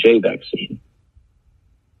J&J vaccine.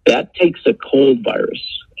 That takes a cold virus,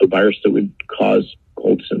 a virus that would cause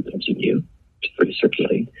cold symptoms in you, it's pretty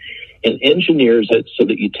circulating, and engineers it so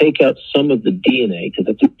that you take out some of the DNA, because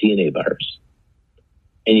it's a DNA virus,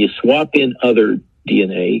 and you swap in other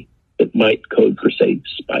DNA that might code for, say,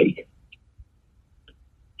 spike.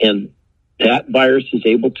 And that virus is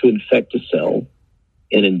able to infect a cell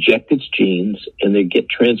and inject its genes, and they get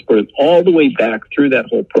transported all the way back through that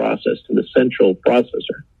whole process to the central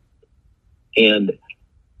processor. And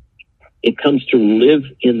it comes to live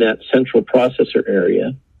in that central processor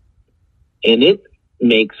area, and it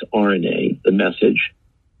makes RNA, the message,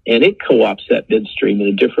 and it co-opts that midstream in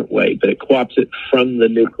a different way, but it co-opts it from the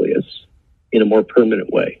nucleus in a more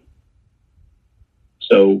permanent way.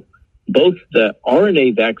 So both the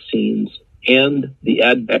RNA vaccines and the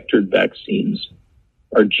advectored vaccines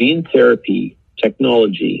are gene therapy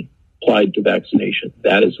technology applied to vaccination.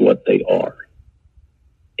 That is what they are.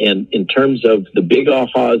 And in terms of the big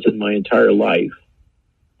ahas in my entire life,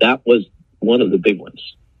 that was one of the big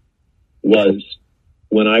ones, was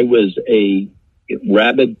when I was a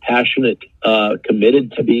rabid, passionate,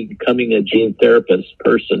 committed to becoming a gene therapist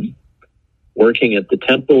person, working at the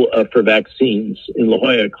Temple for Vaccines in La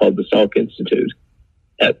Jolla called the Salk Institute,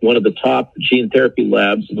 at one of the top gene therapy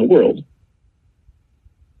labs in the world.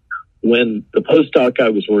 when the postdoc I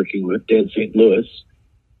was working with, Dan St. Louis,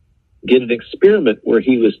 did an experiment where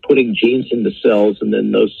he was putting genes into cells and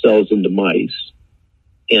then those cells into mice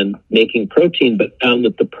and making protein, but found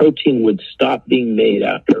that the protein would stop being made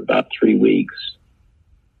after about 3 weeks.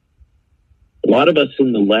 A lot of us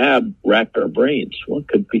in the lab racked our brains. What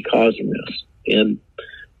could be causing this? And,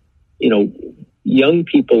 young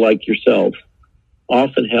people like yourself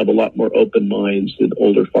often have a lot more open minds than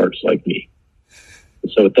older farts like me.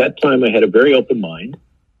 So at that time, I had a very open mind,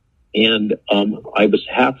 and I was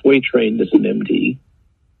halfway trained as an MD,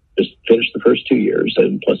 just finished the first 2 years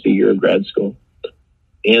and plus a year of grad school.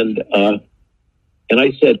 And I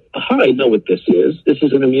said, I know what this is. This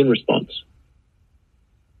is an immune response,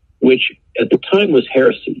 which at the time was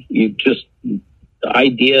heresy. The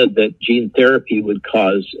idea that gene therapy would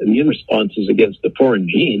cause immune responses against the foreign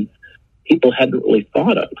gene, people hadn't really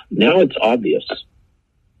thought of. Now it's obvious.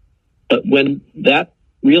 But when that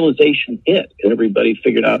realization hit and everybody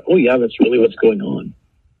figured out, oh yeah, that's really what's going on,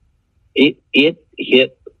 it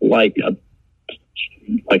hit like a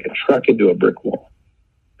truck into a brick wall,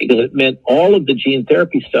 because it meant all of the gene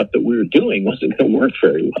therapy stuff that we were doing wasn't going to work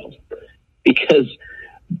very well, because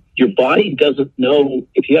your body doesn't know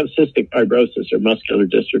if you have cystic fibrosis or muscular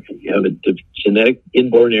dystrophy. You have a genetic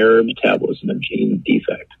inborn error of metabolism, a gene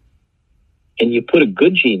defect. And you put a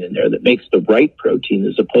good gene in there that makes the right protein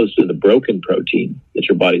as opposed to the broken protein that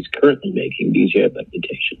your body's currently making because you have that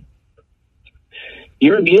mutation.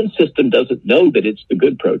 Your immune system doesn't know that it's the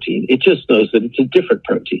good protein. It just knows that it's a different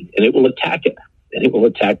protein, and it will attack it, and it will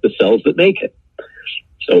attack the cells that make it.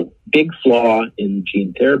 So big flaw in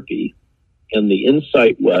gene therapy. And the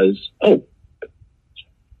insight was,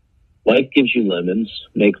 life gives you lemons,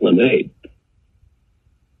 make lemonade.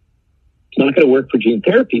 It's not going to work for gene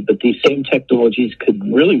therapy, but these same technologies could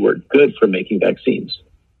really work good for making vaccines.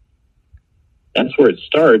 That's where it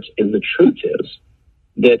starts. And the truth is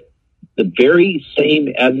that the very same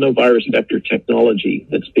adenovirus vector technology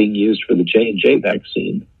that's being used for the J&J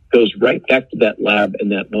vaccine goes right back to that lab in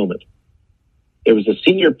that moment. There was a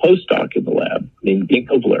senior postdoc in the lab named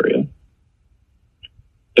Ginkgo Valerio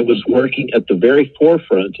that was working at the very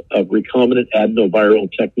forefront of recombinant adenoviral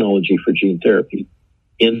technology for gene therapy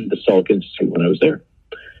in the Salk Institute when I was there.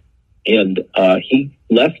 And he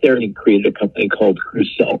left there and he created a company called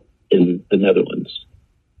Crucell in the Netherlands.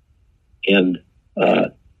 And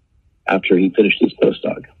after he finished his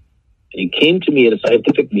postdoc, and he came to me at a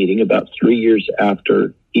scientific meeting about 3 years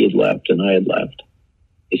after he had left and I had left.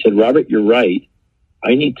 He said, Robert, you're right.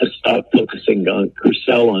 I need to stop focusing on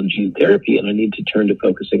Crucell on gene therapy, and I need to turn to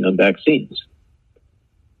focusing on vaccines.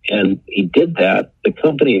 And he did that. The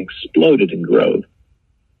company exploded in growth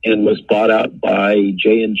and was bought out by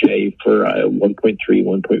J&J for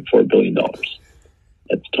 $1.4 billion. At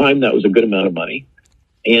the time, that was a good amount of money.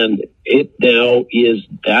 And it now is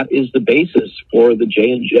the basis for the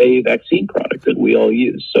J&J vaccine product that we all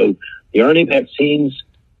use. So the RNA vaccines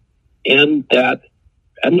and that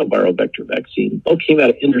adenoviral vector vaccine both came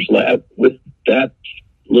out of Inder's lab with that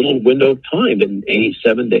little window of time in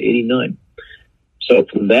 87 to 89. So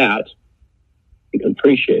from that, you can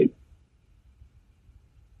appreciate.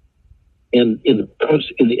 And in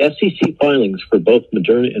the SEC filings for both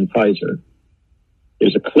Moderna and Pfizer,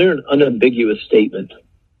 there's a clear and unambiguous statement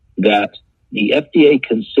that the FDA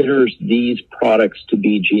considers these products to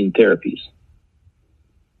be gene therapies.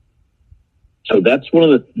 So that's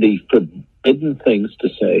one of the forbidden things to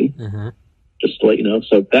say, just to let you know.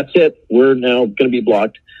 So that's it. We're now going to be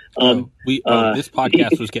blocked. This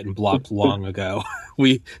podcast was getting blocked long ago.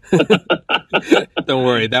 Don't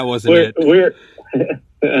worry, that wasn't it.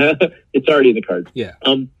 It's already in the cards. Yeah.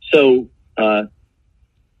 So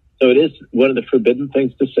it is one of the forbidden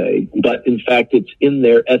things to say, but in fact, it's in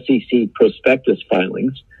their SEC prospectus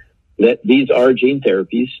filings that these are gene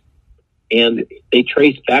therapies. And they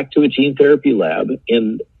trace back to a gene therapy lab.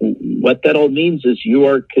 And what that all means is you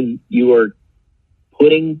are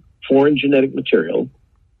putting foreign genetic material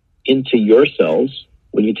into your cells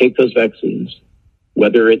when you take those vaccines,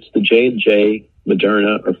 whether it's the J&J,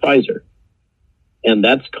 Moderna, or Pfizer. And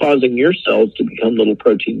that's causing your cells to become little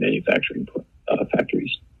protein manufacturing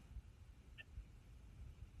factories.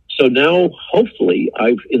 So now, hopefully,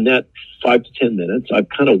 in that 5 to 10 minutes, I've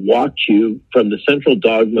kind of walked you from the central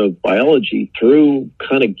dogma of biology through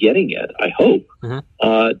kind of getting it, I hope.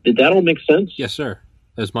 Did that all make sense? Yes, sir.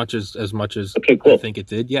 As much as okay, cool. I think it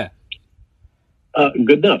did, yeah.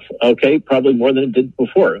 Good enough. Okay, probably more than it did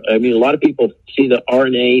before. I mean, a lot of people see the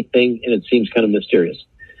RNA thing, and it seems kind of mysterious.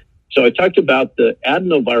 So I talked about the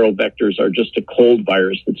adenoviral vectors are just a cold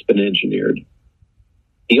virus that's been engineered.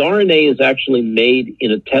 The RNA is actually made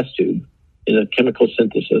in a test tube in a chemical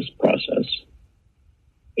synthesis process.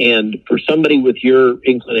 And for somebody with your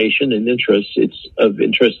inclination and interest, it's of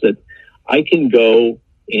interest that I can go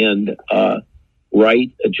and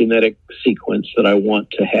write a genetic sequence that I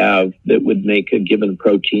want to have that would make a given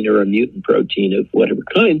protein or a mutant protein of whatever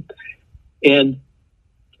kind, and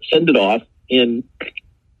send it off, and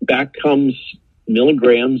back comes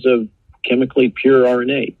milligrams of chemically pure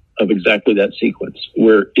RNA of exactly that sequence,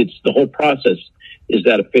 where it's the whole process is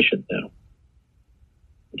that efficient now.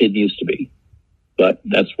 It didn't used to be. But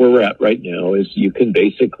that's where we're at right now, is you can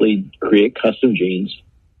basically create custom genes.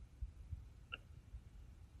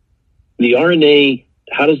 The RNA,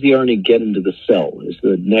 how does the RNA get into the cell is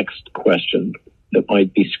the next question that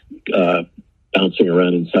might be bouncing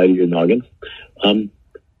around inside of your noggin.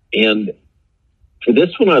 And for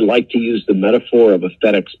this one, I like to use the metaphor of a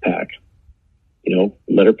FedEx pack. You know,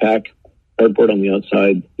 letter pack, cardboard on the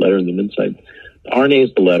outside, letter on the inside. The RNA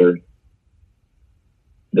is the letter.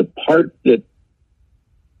 The part that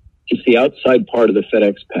is the outside part of the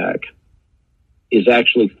FedEx pack is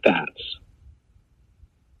actually fats.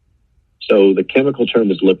 So the chemical term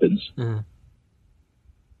is lipids. Mm-hmm.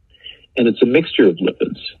 And it's a mixture of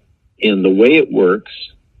lipids. And the way it works,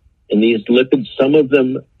 and these lipids, some of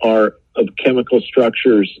them are of chemical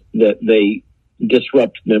structures that they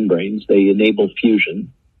disrupt membranes. They enable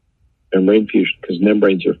fusion, membrane fusion, because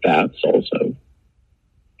membranes are fats also.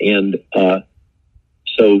 And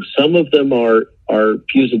so some of them are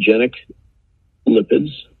fusogenic lipids.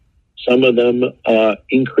 Some of them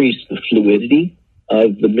increase the fluidity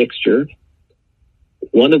of the mixture.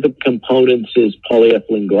 One of the components is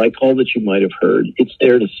polyethylene glycol that you might have heard. It's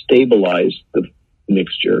there to stabilize the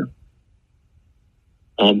mixture.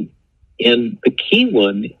 And the key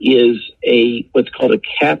one is what's called a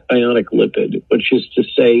cationic lipid, which is to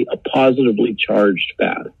say a positively charged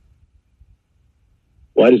fat.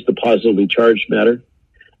 Why does the positively charged matter?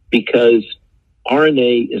 Because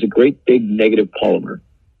RNA is a great big negative polymer.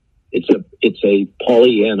 It's a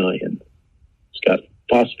polyanion. It's got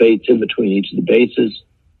phosphates in between each of the bases.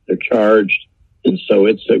 They're charged, and so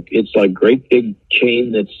it's like a great big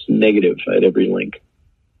chain that's negative at every link.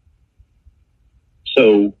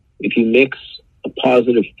 So if you mix a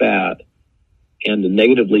positive fat and a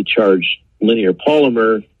negatively charged linear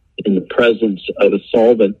polymer in the presence of a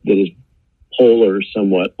solvent that is polar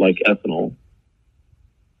somewhat like ethanol,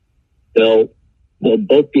 they'll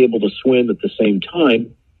both be able to swim at the same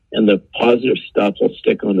time, and the positive stuff will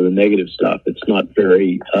stick onto the negative stuff. It's not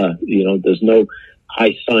very, there's no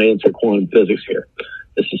high science or quantum physics here.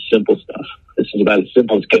 This is simple stuff. This is about as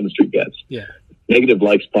simple as chemistry gets. Yeah. Negative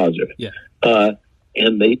likes positive. Yeah.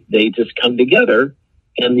 And they just come together,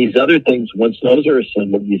 and these other things, once those are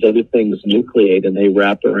assembled, these other things nucleate, and they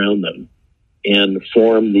wrap around them and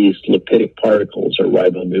form these lipidic particles or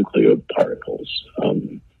ribonucleotide particles.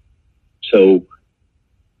 So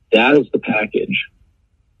that is the package,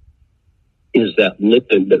 is that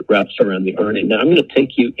lipid that wraps around the RNA. Now, I'm going to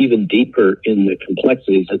take you even deeper in the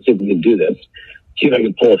complexities. Let's see if we can do this. See if I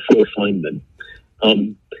can pull a Phil Feynman.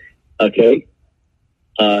 Okay.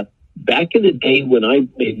 Back in the day when I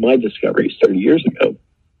made my discoveries 30 years ago,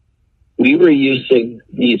 we were using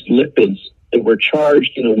these lipids that were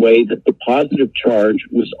charged in a way that the positive charge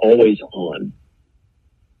was always on.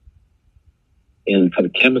 And for the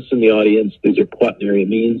chemists in the audience, these are quaternary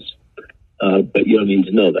amines, but you don't need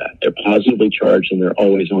to know that. They're positively charged and they're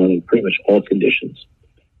always on in pretty much all conditions.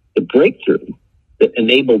 The breakthrough that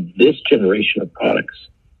enabled this generation of products,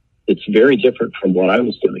 it's very different from what I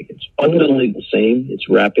was doing. It's fundamentally the same. It's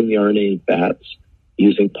wrapping the RNA in fats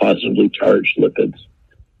using positively charged lipids.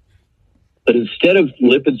 But instead of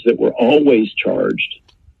lipids that were always charged,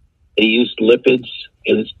 they used lipids,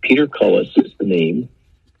 and it's Peter Cullis is the name.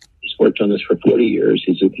 He's worked on this for 40 years.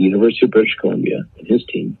 He's at the University of British Columbia and his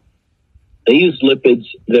team. They use lipids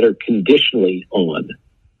that are conditionally on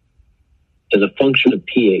as a function of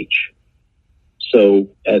pH. So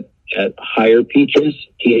at higher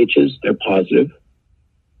pHs, they're positive.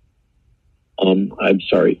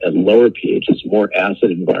 At lower pHs, more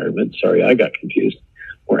acid environment. Sorry, I got confused.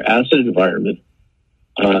 More acid environment,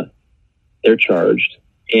 they're charged.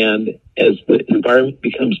 And as the environment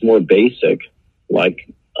becomes more basic, like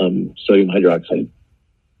sodium hydroxide,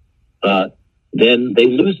 then they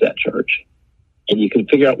lose that charge. And you can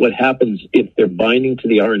figure out what happens if they're binding to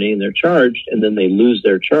the RNA and they're charged, and then they lose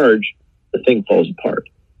their charge, the thing falls apart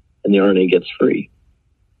and the RNA gets free.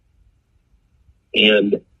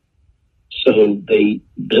 And so they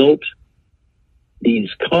built these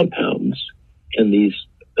compounds and these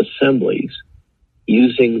assemblies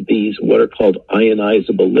using these what are called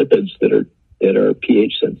ionizable lipids that are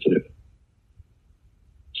pH sensitive.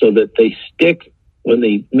 so that they stick when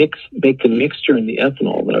they make the mixture in the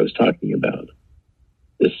ethanol that I was talking about.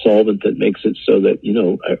 This solvent that makes it so that,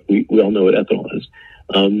 we all know what ethanol is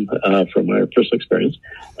from our personal experience.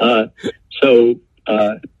 So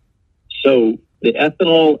the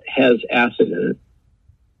ethanol has acid in it,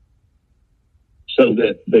 so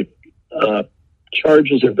that the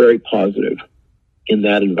charges are very positive in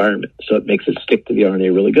that environment. So it makes it stick to the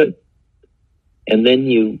RNA really good. And then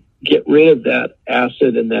you get rid of that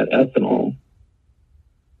acid and that ethanol,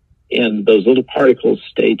 and those little particles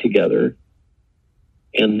stay together.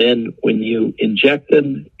 And then when you inject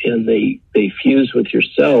them and they fuse with your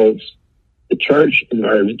cells, the charge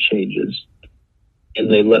environment changes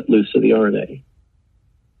and they let loose of the RNA.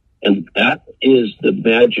 And that is the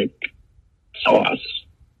magic sauce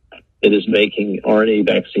that is making RNA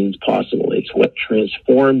vaccines possible. It's what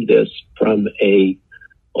transformed this from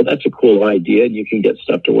that's a cool idea and you can get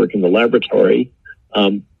stuff to work in the laboratory,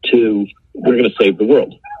 to we're going to save the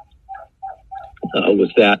world.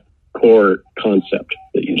 Was that core concept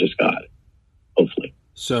that you just got, hopefully.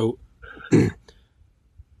 So the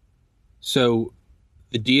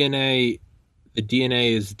DNA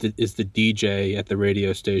is the DJ at the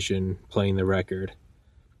radio station playing the record,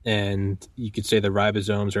 and you could say the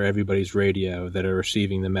ribosomes are everybody's radio that are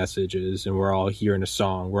receiving the messages, and we're all hearing a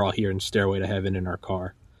song. We're all hearing Stairway to Heaven in our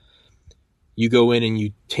car. You go in and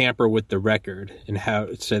you tamper with the record, and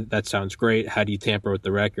that sounds great. How do you tamper with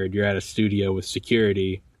the record? You're at a studio with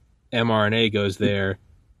security. mRNA goes there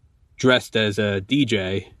dressed as a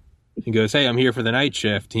DJ and goes, "Hey, I'm here for the night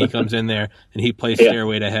shift." And he comes in there and he plays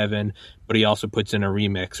Stairway to Heaven, but he also puts in a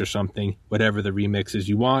remix or something, whatever the remix is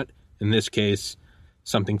you want. In this case,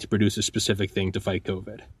 something to produce a specific thing to fight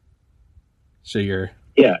COVID. So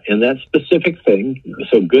and that specific thing,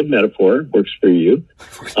 so good metaphor, works for you.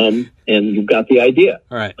 And you've got the idea.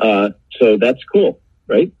 All right. So that's cool,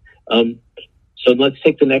 right? So let's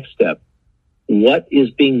take the next step. What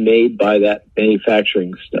is being made by that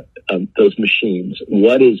manufacturing stuff, those machines?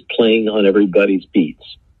 What is playing on everybody's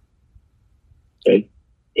beats? Okay.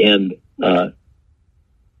 And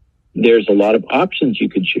there's a lot of options you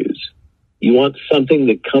could choose. You want something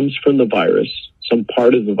that comes from the virus, some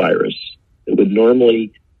part of the virus that would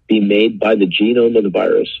normally be made by the genome of the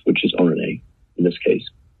virus, which is RNA in this case.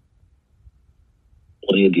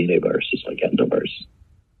 Plenty of DNA viruses like adenovirus.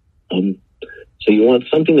 So you want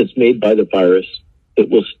something that's made by the virus that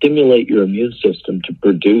will stimulate your immune system to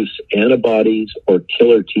produce antibodies or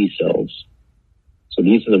killer T cells. So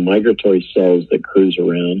these are the migratory cells that cruise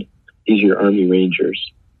around. These are your Army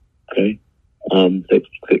Rangers, okay,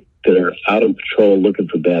 that are out of patrol looking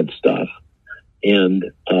for bad stuff. And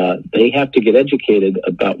they have to get educated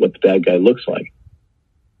about what the bad guy looks like.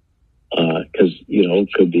 Because,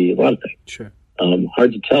 it could be a lot of things. Sure.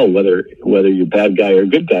 Hard to tell whether you're a bad guy or a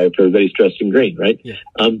good guy if everybody's dressed in green, right? Yeah.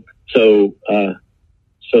 So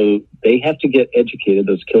they have to get educated,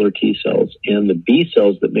 those killer T cells, and the B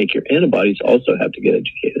cells that make your antibodies also have to get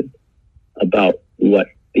educated about what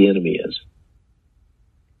the enemy is.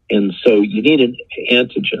 And so you need an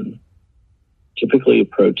antigen, typically a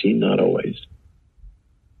protein, not always,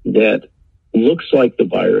 that looks like the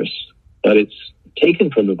virus, but it's taken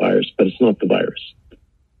from the virus, but it's not the virus.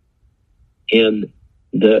 And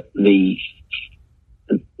if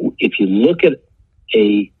you look at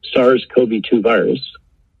a SARS-CoV-2 virus,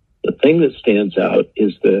 the thing that stands out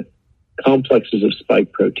is the complexes of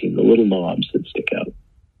spike protein, the little knobs that stick out.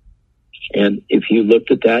 And if you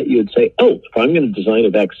looked at that, you would say, if I'm going to design a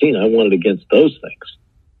vaccine, I want it against those things,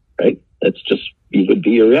 right? You would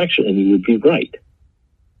be your reaction, and you would be right.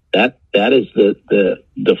 That is the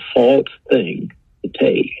default thing to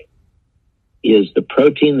take, is the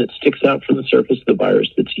protein that sticks out from the surface of the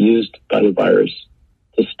virus that's used by the virus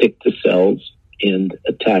to stick to cells and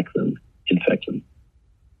attack them, infect them.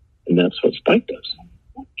 And that's what spike does.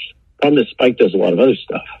 Problem is, spike does a lot of other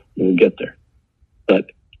stuff. We'll get there.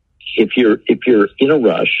 But if you're in a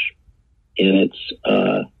rush and it's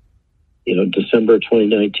December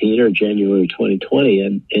 2019 or January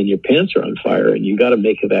 2020 and your pants are on fire and you got to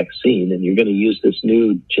make a vaccine and you're going to use this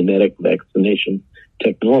new genetic vaccination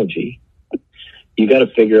technology, you got to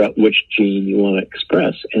figure out which gene you want to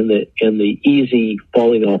express. And the easy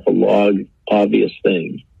falling off a log obvious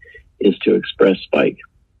thing is to express spike.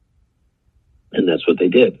 And that's what they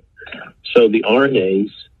did. So the RNAs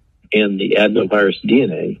and the adenovirus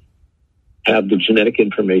DNA have the genetic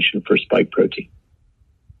information for spike protein.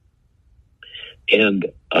 And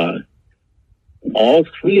all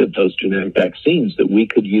three of those genetic vaccines that we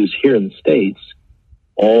could use here in the States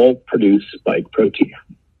all produce spike protein,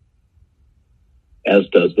 as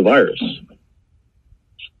does the virus.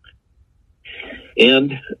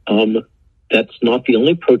 And that's not the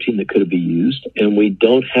only protein that could be used, and we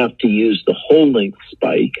don't have to use the whole length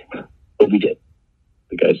spike, but we did.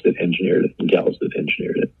 The guys that engineered it and gals that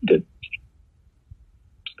engineered it did.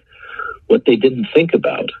 What they didn't think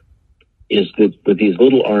about is that with these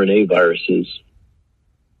little RNA viruses,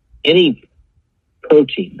 any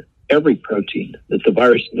protein, every protein that the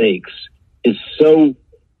virus makes is so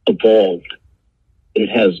evolved that it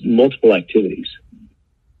has multiple activities.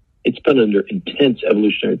 It's been under intense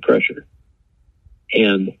evolutionary pressure.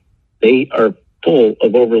 And they are full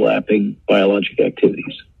of overlapping biologic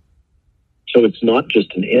activities. So it's not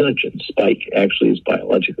just an antigen. Spike actually is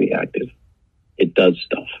biologically active. It does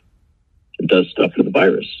stuff. It does stuff to the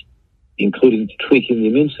virus, including tweaking the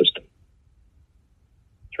immune system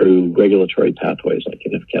through regulatory pathways like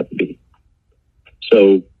NF-kappa B.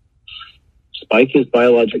 So spike is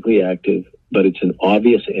biologically active, but it's an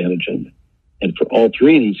obvious antigen. And for all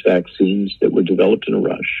three of these vaccines that were developed in a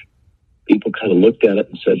rush, people kind of looked at it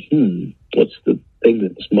and said, what's the thing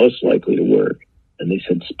that's most likely to work? And they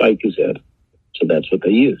said, spike is it. So that's what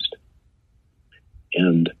they used.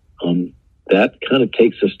 And that kind of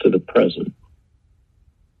takes us to the present.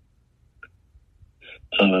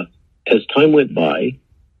 As time went by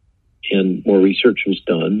and more research was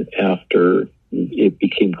done after it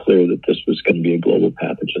became clear that this was going to be a global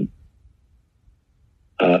pathogen,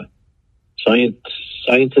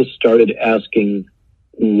 scientists started asking,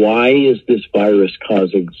 why is this virus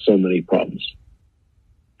causing so many problems?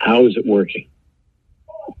 How is it working?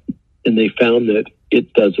 And they found that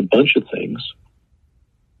it does a bunch of things,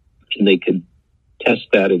 and they could test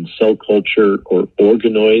that in cell culture or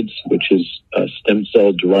organoids, which is stem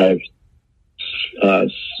cell derived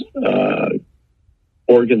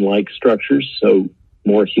organ-like structures, so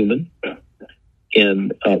more human,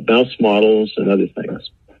 and mouse models and other things.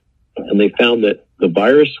 And they found that the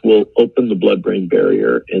virus will open the blood-brain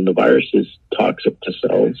barrier, and the virus is toxic to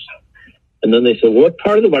cells. And then they said, what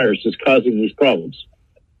part of the virus is causing these problems?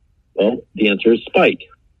 Well, the answer is spike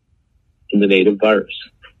in the native virus.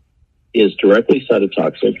 It is directly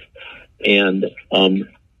cytotoxic and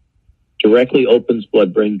directly opens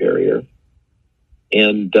blood-brain barrier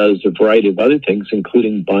and does a variety of other things,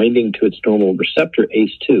 including binding to its normal receptor,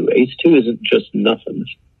 ACE2. ACE2 isn't just nothing.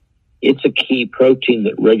 It's a key protein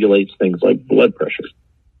that regulates things like blood pressure.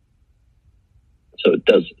 So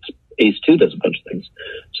ACE2 does a bunch of things.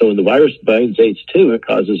 So when the virus binds ACE2, it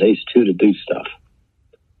causes ACE2 to do stuff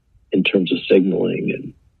in terms of signaling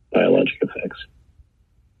and biologic effects.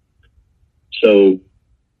 So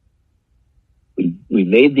we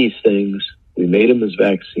made these things. We made them as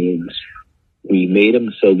vaccines. We made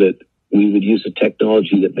them so that we would use a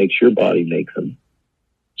technology that makes your body make them,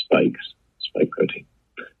 spike protein.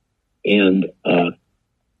 And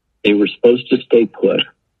they were supposed to stay put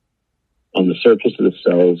on the surface of the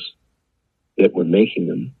cells that were making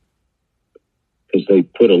them, because they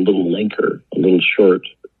put a little linker, a little short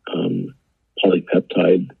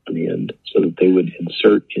polypeptide on the end, so that they would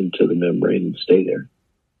insert into the membrane and stay there.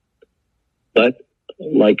 But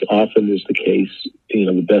like often is the case,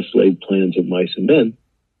 the best laid plans of mice and men,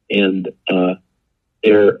 and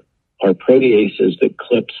there are proteases that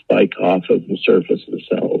clip spike off of the surface of the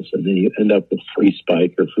cells, and then you end up with free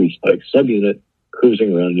spike or free spike subunit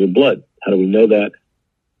cruising around in your blood. How do we know that?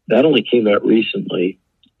 That only came out recently,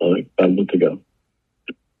 like about a month ago,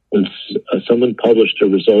 when someone published a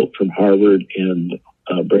result from Harvard and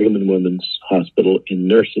Brigham and Women's Hospital in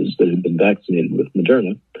nurses that had been vaccinated with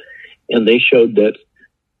Moderna, and they showed that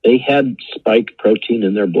they had spike protein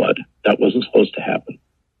in their blood. That wasn't supposed to happen.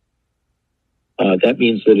 That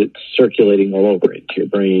means that it's circulating all over into your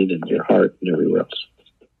brain and your heart and everywhere else.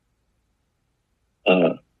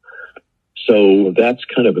 So that's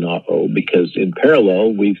kind of an awful, because in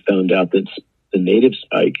parallel, we've found out that the native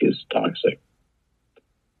spike is toxic.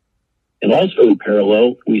 And also in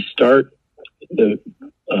parallel,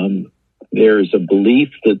 there's a belief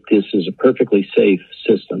that this is a perfectly safe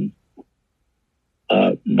system.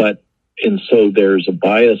 And so there's a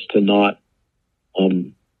bias to not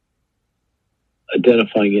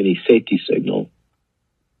identifying any safety signal.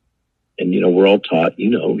 And, we're all taught,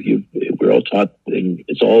 we're all taught, and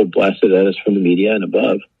it's all blasted at us from the media and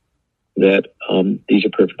above, that these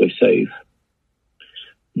are perfectly safe.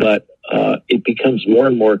 But it becomes more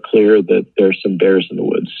and more clear that there's some bears in the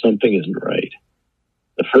woods. Something isn't right.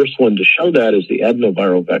 The first one to show that is the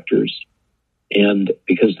adenoviral vectors. And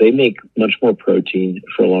because they make much more protein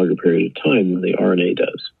for a longer period of time than the RNA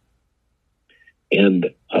does.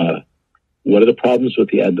 And what are the problems with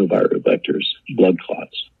the adenoviral vectors? Blood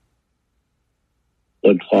clots.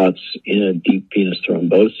 Blood clots in deep venous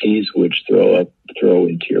thromboses, which throw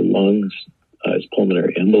into your lungs cause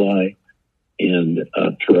pulmonary emboli and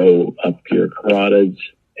throw up your carotids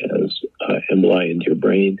as emboli into your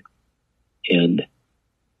brain, and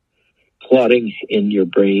clotting in your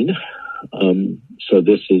brain. So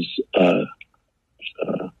this is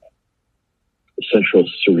central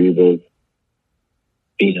cerebral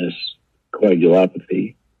venous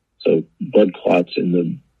coagulopathy. So blood clots in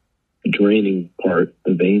the draining part,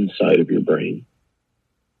 the vein side of your brain.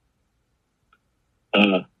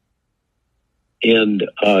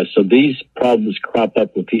 So these problems crop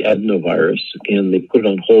up with the adenovirus, and they put it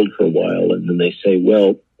on hold for a while, and then they say,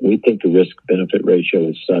 well, we think the risk-benefit ratio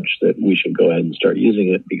is such that we should go ahead and start using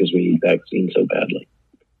it because we need vaccines so badly.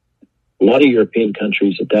 A lot of European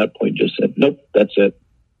countries at that point just said, nope, that's it.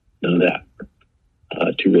 None of that.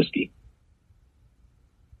 Too risky.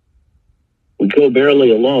 We go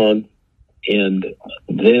barely along, and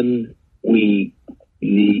then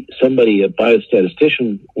somebody, a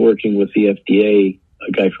biostatistician working with the FDA,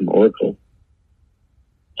 a guy from Oracle,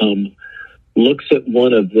 looks at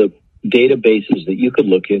one of the databases that you could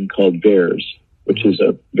look in called VAERS, which is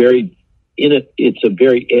it's a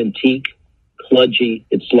very antique, kludgy.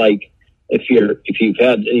 It's like if you've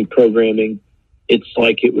had any programming, it's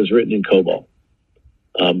like it was written in COBOL.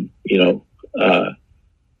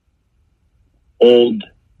 Old,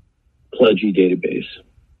 kludgy database.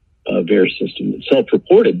 VAERS system. It's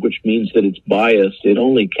self-reported, which means that it's biased. It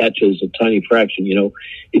only catches a tiny fraction.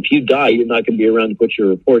 If you die, you're not going to be around to put your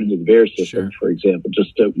report into the VAERS system, sure. For example,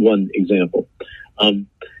 just one example.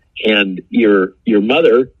 And your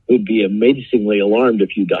mother would be amazingly alarmed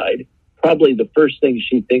if you died. Probably the first thing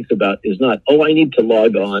she thinks about is not, I need to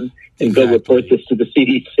log on and go report this to the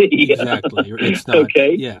CDC. Exactly. It's not,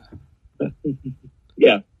 okay. Yeah.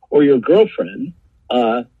 Yeah. Or your girlfriend,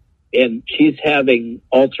 and she's having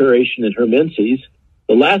alteration in her menses,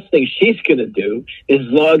 the last thing she's going to do is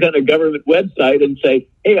log on a government website and say,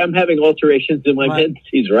 hey, I'm having alterations in my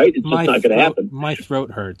menses, right? It's just not going to happen. My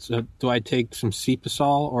throat hurts. Do I take some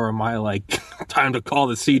Cipasol, or am I like, time to call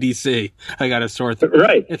the CDC? I got a sore throat.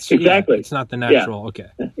 Right, exactly. Yeah, it's not the natural, okay.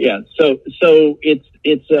 Yeah, so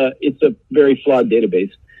it's a very flawed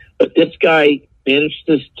database. But this guy managed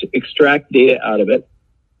to extract data out of it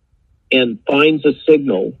and finds a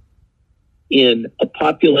signal in a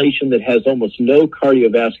population that has almost no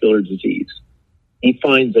cardiovascular disease. He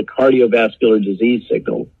finds a cardiovascular disease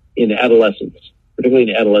signal in adolescents, particularly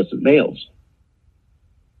in adolescent males.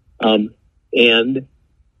 And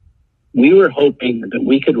we were hoping that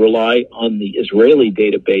we could rely on the Israeli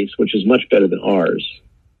database, which is much better than ours,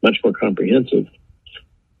 much more comprehensive.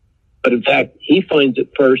 But in fact, he finds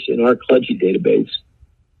it first in our kludgy database.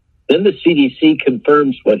 Then the CDC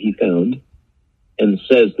confirms what he found and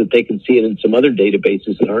says that they can see it in some other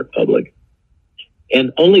databases that aren't public.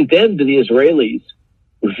 And only then do the Israelis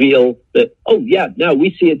reveal that, now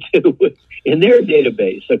we see it too in their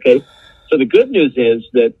database, okay? So the good news is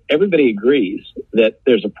that everybody agrees that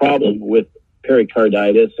there's a problem with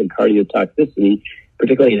pericarditis and cardiotoxicity,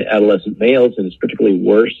 particularly in adolescent males, and it's particularly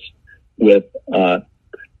worse with the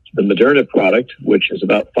Moderna product, which is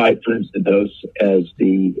about 5 times the dose as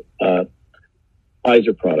the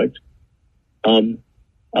Pfizer product.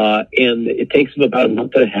 And it takes them about a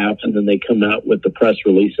month and a half, and then they come out with the press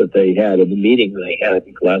release that they had in the meeting that they had, I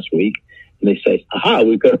think, last week. And they say,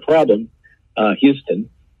 we've got a problem, Houston,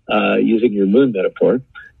 using your moon metaphor.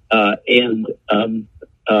 And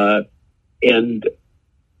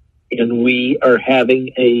we are having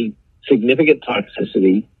a significant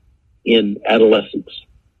toxicity in adolescents,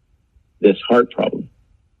 this heart problem.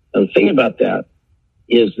 Now, the thing about that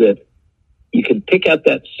is that you can pick out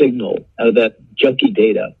that signal out of that junky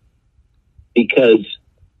data because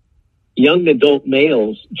young adult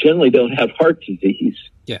males generally don't have heart disease.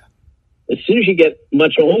 Yeah. As soon as you get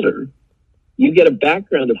much older, you get a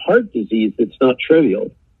background of heart disease that's not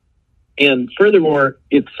trivial. And furthermore,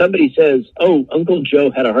 if somebody says, Uncle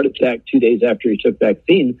Joe had a heart attack 2 days after he took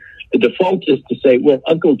vaccine, the default is to say, well,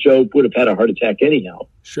 Uncle Joe would have had a heart attack anyhow.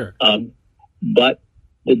 Sure. But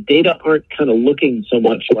the data aren't kind of looking so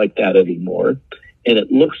much like that anymore. And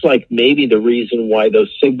it looks like maybe the reason why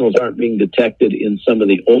those signals aren't being detected in some of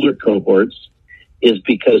the older cohorts is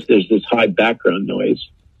because there's this high background noise.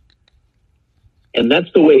 And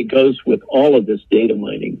that's the way it goes with all of this data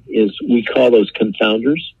mining, is we call those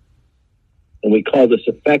confounders. And we call this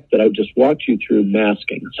effect that I just walked you through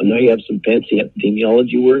masking. So now you have some fancy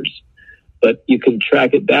epidemiology words, but you can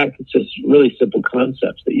track it back. It's just really simple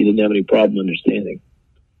concepts that you didn't have any problem understanding.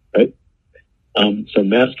 Right? So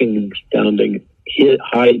masking and confounding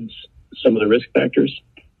hides some of the risk factors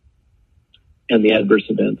and the adverse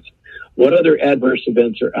events. What other adverse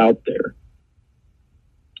events are out there?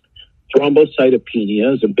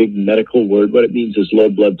 Thrombocytopenia is a big medical word. What it means is low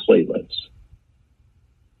blood platelets.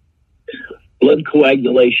 Blood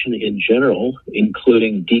coagulation in general,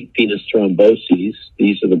 including deep venous thromboses.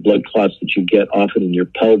 These are the blood clots that you get often in your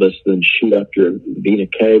pelvis, then shoot up your vena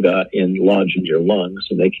cava and lodge in your lungs,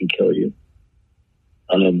 and they can kill you.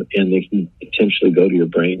 And they can potentially go to your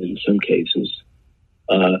brain in some cases.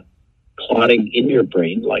 Clotting in your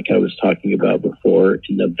brain, like I was talking about before,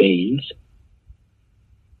 in the veins.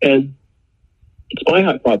 And it's my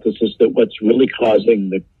hypothesis that what's really causing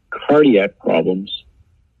the cardiac problems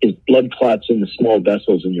is blood clots in the small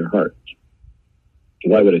vessels in your heart.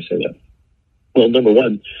 Why would I say that? Well, number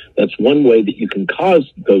one, that's one way that you can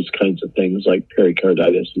cause those kinds of things like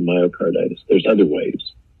pericarditis and myocarditis. There's other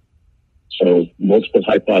ways. So multiple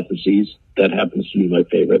hypotheses, that happens to be my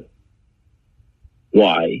favorite.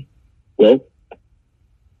 Why? Well,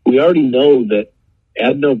 we already know that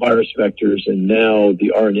adenovirus vectors and now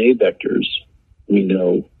the RNA vectors, we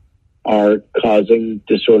know, are causing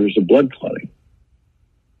disorders of blood clotting.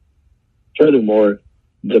 Furthermore,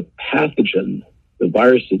 the pathogen, the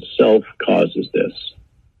virus itself, causes this.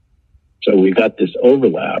 So we've got this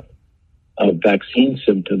overlap of vaccine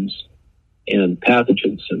symptoms and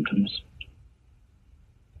pathogen symptoms.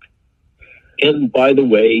 And by the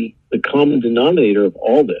way, the common denominator of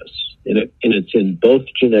all this, and it's in both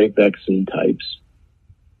genetic vaccine types,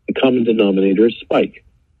 the common denominator is spike.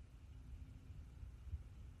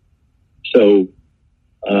 So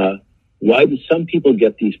why do some people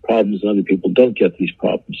get these problems and other people don't get these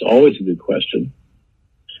problems? Always a good question.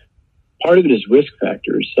 Part of it is risk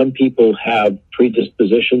factors. Some people have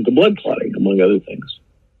predisposition to blood clotting, among other things.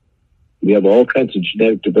 We have all kinds of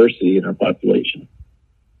genetic diversity in our population.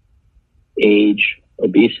 Age,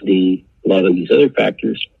 obesity, a lot of these other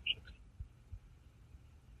factors.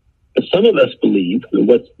 But some of us believe that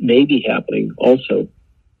what may be happening also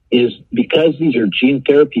is because these are gene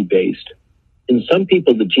therapy based, in some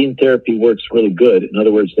people the gene therapy works really good. In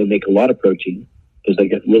other words, they make a lot of protein because they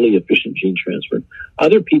get really efficient gene transfer.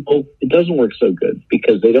 Other people, it doesn't work so good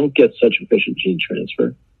because they don't get such efficient gene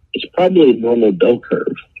transfer. It's probably a normal bell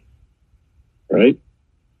curve, right?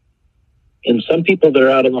 And some people that are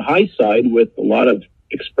out on the high side with a lot of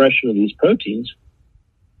expression of these proteins,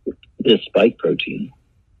 this spike protein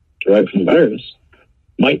derived from the virus,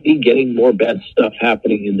 might be getting more bad stuff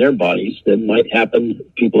happening in their bodies than might happen to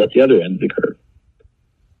people at the other end of the curve.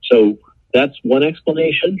 So that's one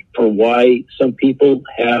explanation for why some people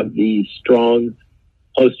have these strong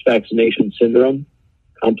post-vaccination syndrome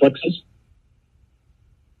complexes.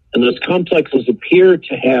 And those complexes appear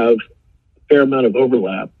to have a fair amount of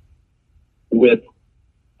overlap with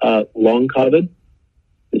long COVID.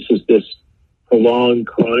 This is this prolonged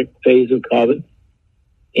chronic phase of COVID,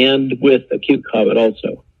 and with acute COVID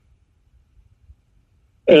also.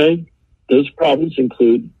 And those problems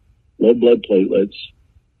include low blood platelets,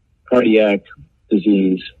 cardiac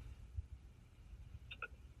disease,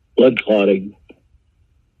 blood clotting,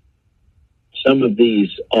 some of these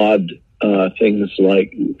odd things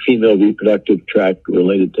like female reproductive tract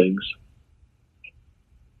related things.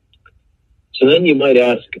 So then you might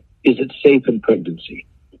ask, is it safe in pregnancy?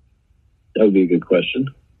 That would be a good question.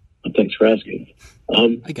 Well, thanks for asking.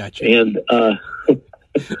 I got you.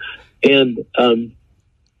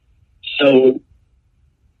 So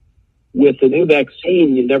with the new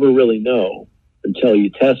vaccine, you never really know until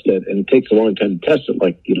you test it, and it takes a long time to test it,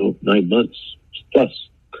 like 9 months plus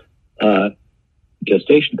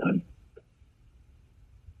gestation time.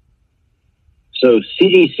 So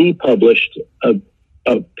CDC published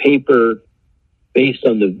a paper based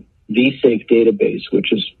on the VSafe database,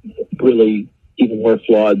 which is really even more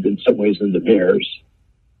flawed in some ways than the VAERS.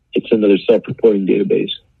 It's another self-reporting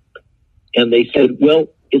database. And they said, well,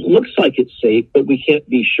 it looks like it's safe, but we can't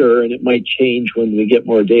be sure, and it might change when we get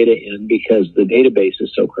more data in because the database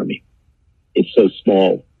is so crummy. It's so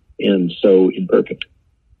small and so imperfect.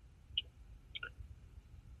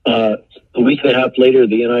 A week and a half later,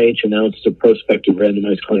 the NIH announced a prospective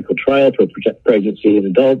randomized clinical trial for pregnancy in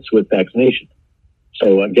adults with vaccination.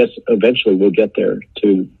 So I guess eventually we'll get there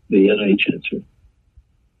to the NIH answer.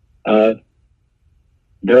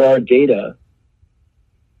 There are data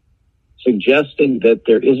suggesting that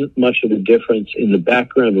there isn't much of a difference in the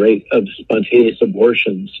background rate of spontaneous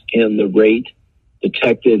abortions and the rate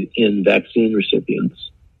detected in vaccine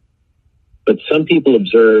recipients. But some people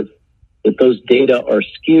observe that those data are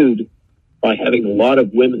skewed by having a lot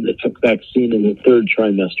of women that took vaccine in the third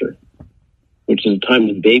trimester, which is a time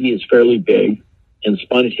when baby is fairly big and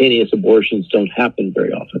spontaneous abortions don't happen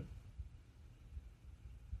very often.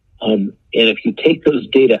 And if you take those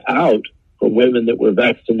data out for women that were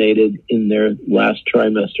vaccinated in their last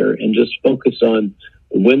trimester and just focus on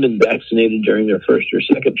women vaccinated during their first or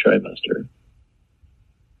second trimester,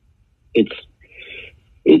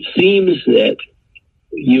 it seems that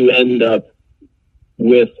you end up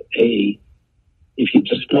with if you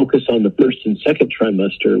just focus on the first and second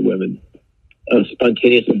trimester women, a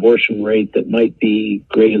spontaneous abortion rate that might be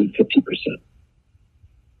greater than 50%.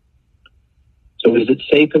 So is it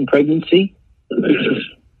safe in pregnancy?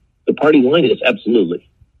 The party line is absolutely.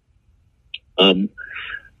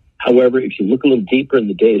 However, if you look a little deeper in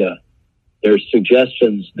the data, there's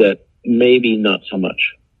suggestions that maybe not so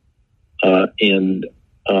much.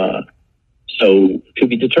 So to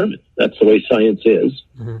be determined. That's the way science is,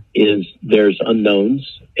 is there's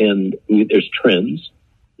unknowns and there's trends,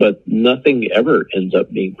 but nothing ever ends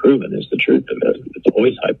up being proven is the truth of it. It's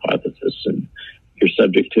always hypothesis, and you're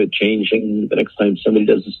subject to it changing the next time somebody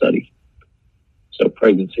does a study. So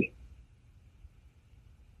pregnancy.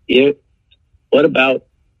 What about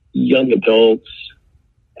young adults,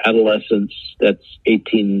 adolescents, that's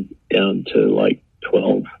 18 down to like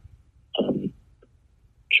 12,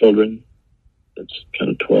 children, that's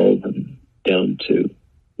kind of 12 and down to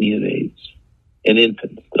neonates, and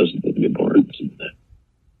infants, those are the newborns. And that.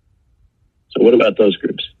 So what about those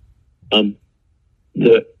groups?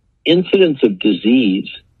 The incidence of disease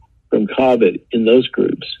from COVID in those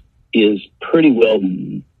groups is pretty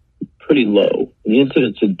low. The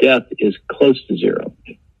incidence of death is close to zero.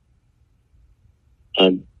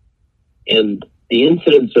 And the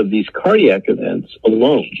incidence of these cardiac events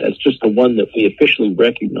alone, that's just the one that we officially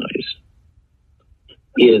recognize,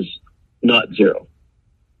 is not zero.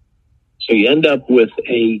 So you end up with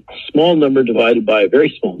a small number divided by a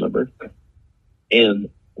very small number, and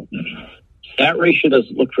that ratio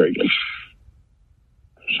doesn't look very good.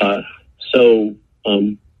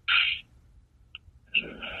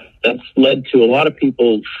 That's led to a lot of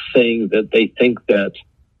people saying that they think that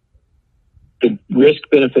the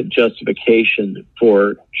risk-benefit justification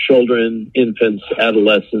for children, infants,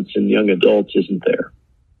 adolescents, and young adults isn't there,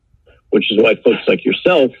 which is why folks like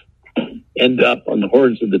yourself end up on the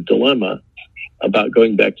horns of the dilemma about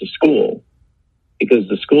going back to school, because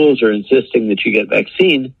the schools are insisting that you get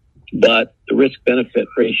vaccine, but the risk-benefit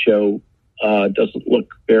ratio doesn't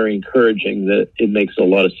look very encouraging, that it makes a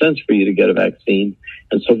lot of sense for you to get a vaccine.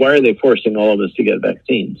 And so why are they forcing all of us to get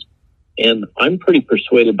vaccines? And I'm pretty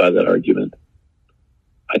persuaded by that argument.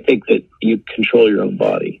 I think that you control your own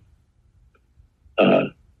body.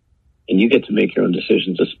 And you get to make your own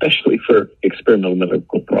decisions, especially for experimental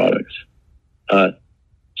medical products.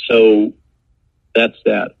 So that's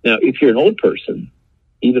that. Now, if you're an old person,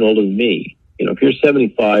 even older than me, if you're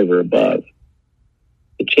 75 or above,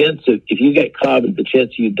 the chance of, if you get COVID, the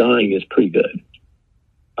chance of you dying is pretty good.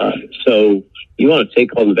 So you want to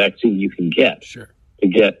take all the vaccine you can get. Sure. To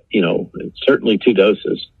get, certainly 2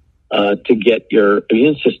 doses, to get your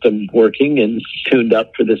immune system working and tuned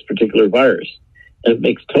up for this particular virus. And it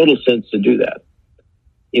makes total sense to do that.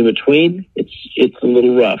 In between, it's a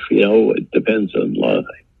little rough, it depends on a lot of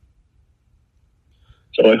things.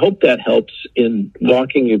 So I hope that helps in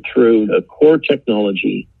walking you through the core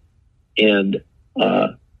technology and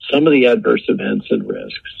some of the adverse events and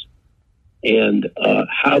risks, and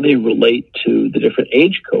how they relate to the different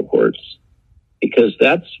age cohorts, because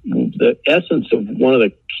that's the essence of one of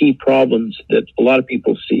the key problems that a lot of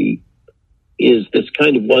people see, is this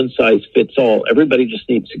kind of one size fits all. Everybody just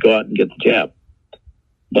needs to go out and get the jab.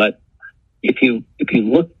 But if you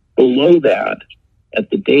look below that at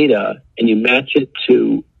the data and you match it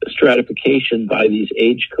to stratification by these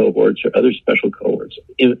age cohorts or other special cohorts,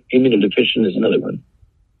 immunodeficient is another one,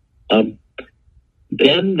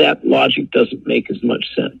 then that logic doesn't make as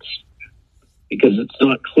much sense, because it's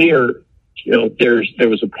not clear. There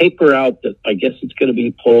was a paper out that I guess it's going to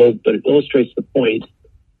be pulled, but it illustrates the point.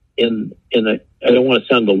 And I don't want to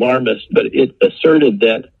sound alarmist, but it asserted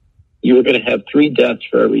that you were going to have 3 deaths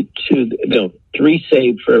for every 3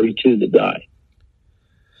 saved for every 2 that die.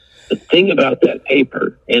 The thing about that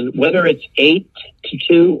paper, and whether it's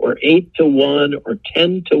 8-2 or 8-1 or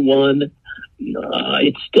 10-1,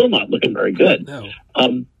 it's still not looking very good. No.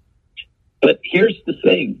 But here's the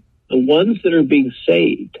thing. The ones that are being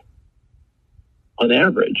saved, on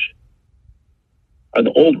average, are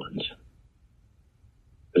the old ones,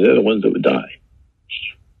 because they're the ones that would die.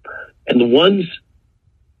 And the ones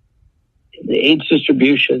in the age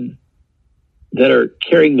distribution that are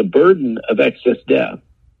carrying the burden of excess death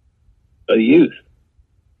are the youth.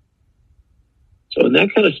 So in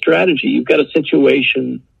that kind of strategy, you've got a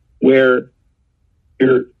situation where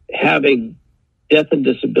you're having death and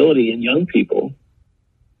disability in young people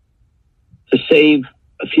to save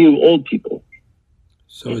a few old people.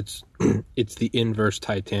 So it's the inverse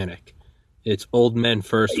Titanic. It's old men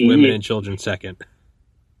first, women and children second.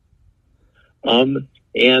 And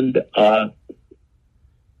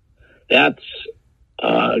that's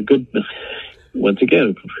good. Once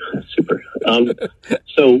again, super.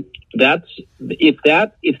 So that's if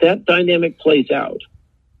that dynamic plays out,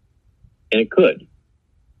 and it could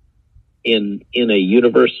in a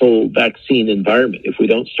universal vaccine environment, if we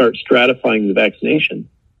don't start stratifying the vaccination,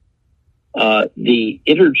 the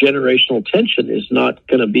intergenerational tension is not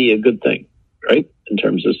going to be a good thing, right? In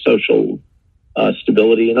terms of social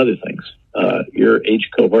stability and other things. Your age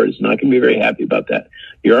cohort is not going to be very happy about that.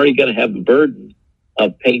 You're already going to have the burden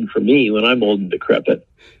of paying for me when I'm old and decrepit.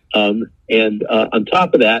 And on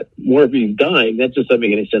top of that, more of you dying, that just doesn't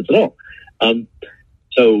make any sense at all.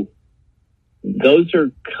 So those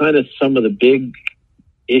are kind of some of the big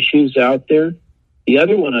issues out there. The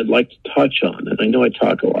other one I'd like to touch on, and I know I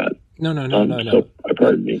talk a lot. No. So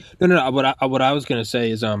pardon me. No. What I was going to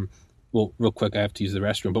say is, well, real quick, I have to use the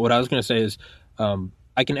restroom. But what I was going to say is,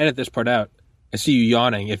 I can edit this part out. I see you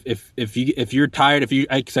yawning. If you're tired,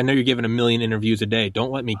 because I know you're giving 1 million interviews a day,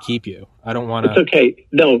 don't let me keep you. I don't want to. It's okay.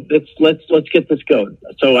 No, let's get this going.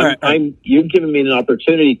 So you've given me an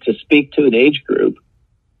opportunity to speak to an age group,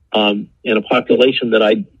 in a population that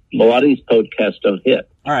a lot of these podcasts don't hit.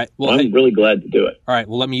 All right. Well, I'm really glad to do it. All right.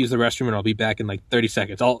 Well, let me use the restroom, and I'll be back in like 30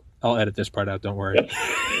 seconds. I'll edit this part out. Don't worry.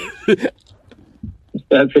 Yep.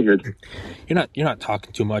 I figured. You're not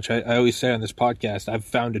talking too much. I always say on this podcast, I've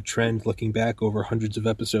found a trend looking back over hundreds of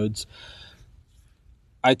episodes.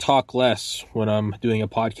 I talk less when I'm doing a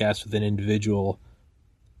podcast with an individual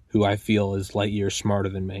who I feel is light years smarter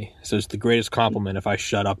than me. So it's the greatest compliment if I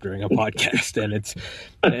shut up during a podcast, and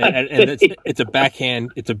it's a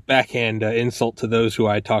backhand insult to those who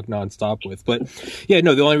I talk nonstop with. But yeah,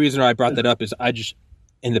 no, the only reason I brought that up is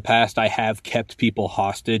in the past I have kept people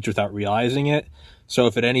hostage without realizing it. So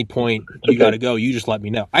if at any point you got to go, you just let me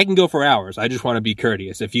know. I can go for hours. I just want to be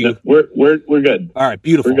courteous. If you, we're good. All right,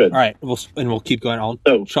 beautiful. We're good. All right, we'll keep going.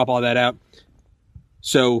 I'll chop all that out.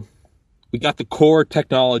 So we got the core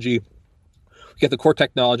technology. We got the core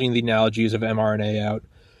technology and the analogies of mRNA out.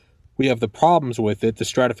 We have the problems with it, the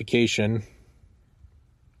stratification.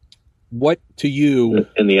 What to you?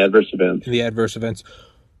 And the adverse events.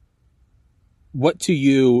 What to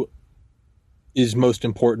you is most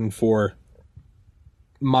important for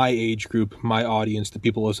my age group, my audience, the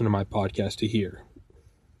people listening to my podcast to hear?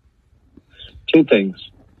 Two things,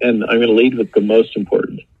 and I'm going to lead with the most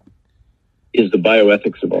important, is the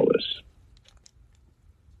bioethics of all this.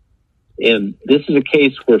 And this is a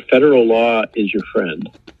case where federal law is your friend.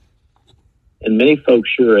 And many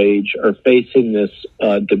folks your age are facing this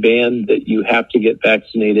demand that you have to get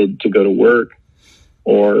vaccinated to go to work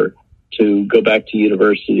or to go back to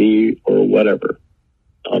university or whatever.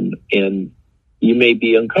 And you may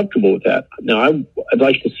be uncomfortable with that. Now, I'd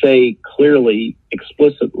like to say clearly,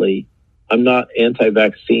 explicitly, I'm not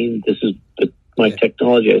anti-vaccine. This is my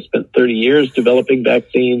technology. I spent 30 years developing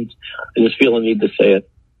vaccines. I just feel a need to say it.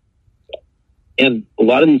 And a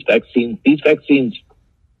lot of these vaccines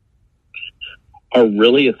are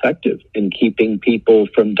really effective in keeping people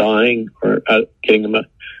from dying or keeping them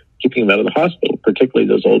out of the hospital, particularly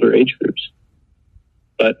those older age groups.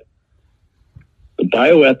 But the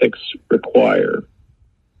bioethics require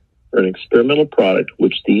for an experimental product,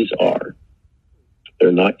 which these are,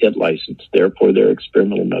 they're not yet licensed, therefore they're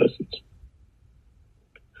experimental medicines.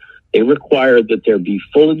 They require that there be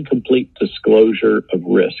full and complete disclosure of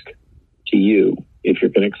risk to you if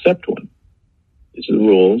you're going to accept one. These are the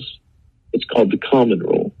rules. It's called the common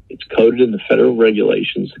rule. It's coded in the federal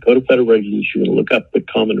regulations. The Code of Federal Regulations, you're going to look up the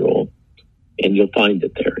common rule and you'll find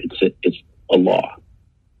it there. It's a law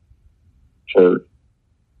for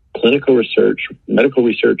clinical research, medical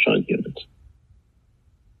research on humans.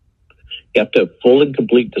 You have to have full and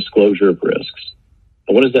complete disclosure of risks.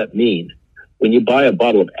 And what does that mean? When you buy a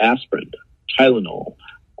bottle of aspirin, Tylenol,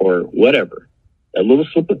 or whatever, a little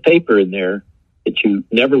slip of paper in there that you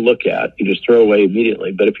never look at, you just throw away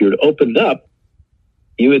immediately. But if you were to open it up,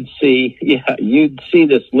 you'd see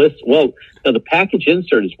this list. Well, now the package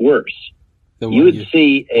insert is worse. You would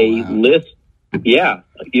see a list. Yeah,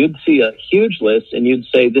 you'd see a huge list, and you'd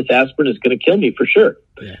say, this aspirin is going to kill me for sure.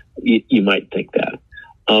 Yeah. You might think that.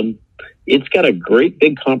 It's got a great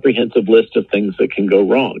big comprehensive list of things that can go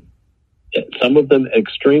wrong. Some of them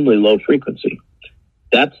extremely low frequency.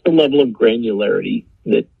 That's the level of granularity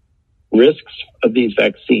that risks of these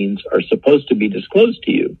vaccines are supposed to be disclosed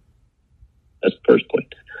to you. That's the first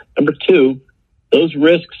point. Number two, those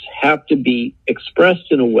risks have to be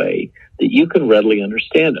expressed in a way that you can readily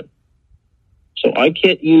understand them. So I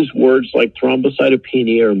can't use words like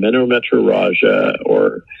thrombocytopenia or menormetrorrhagia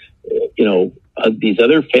or, these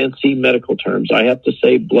other fancy medical terms. I have to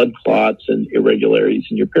say blood clots and irregularities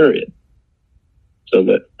in your period. So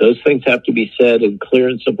that those things have to be said in clear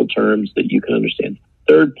and simple terms that you can understand.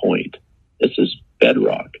 Third point, this is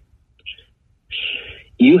bedrock.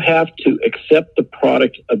 You have to accept the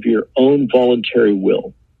product of your own voluntary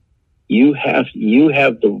will. You have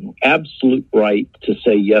the absolute right to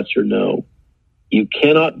say yes or no. You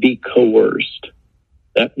cannot be coerced.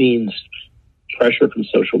 That means pressure from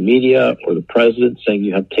social media or the president saying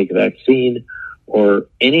you have to take a vaccine or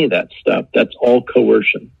any of that stuff. That's all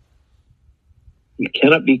coercion. You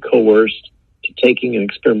cannot be coerced to taking an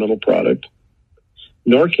experimental product,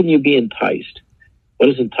 nor can you be enticed. What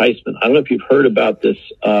is enticement? I don't know if you've heard about this.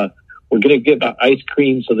 We're going to give out ice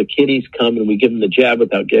cream so the kiddies come and we give them the jab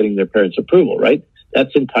without getting their parents' approval, right?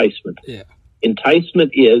 That's enticement. Yeah.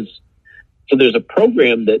 Enticement is, so there's a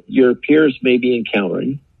program that your peers may be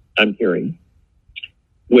encountering, I'm hearing,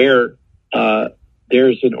 where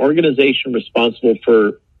there's an organization responsible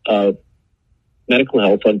for medical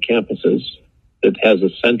health on campuses that has a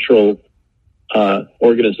central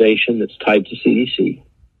organization that's tied to CDC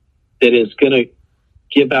that is going to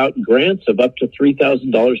give out grants of up to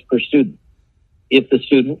 $3,000 per student if the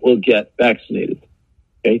student will get vaccinated.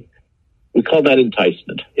 Okay, we call that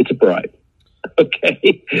enticement. It's a bribe. Okay,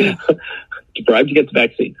 it's a bribe to get the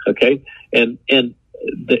vaccine. Okay, and in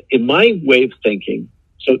my way of thinking,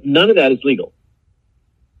 so none of that is legal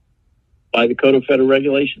by the Code of Federal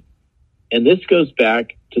Regulation, and this goes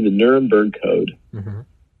back to the Nuremberg Code and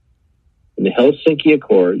the Helsinki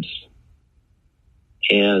Accords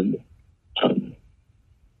and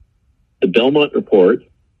the Belmont Report,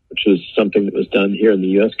 which was something that was done here in the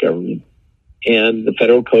U.S. government, and the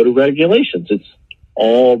Federal Code of Regulations. It's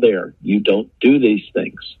all there. You don't do these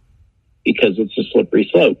things because it's a slippery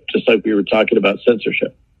slope, just like we were talking about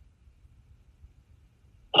censorship.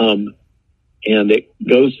 And it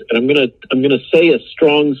goes, and I'm gonna say a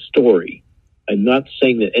strong story. I'm not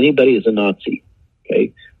saying that anybody is a Nazi.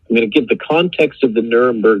 Okay, I'm going to give the context of the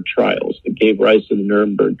Nuremberg trials that gave rise to the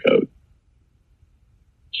Nuremberg Code.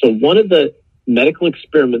 So one of the medical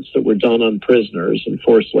experiments that were done on prisoners and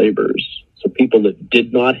forced laborers, so people that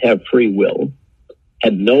did not have free will,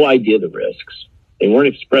 had no idea the risks. They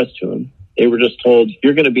weren't expressed to them. They were just told,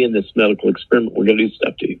 you're going to be in this medical experiment. We're going to do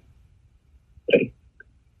stuff to you. Okay.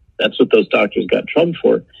 That's what those doctors got in trouble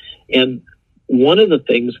for. And one of the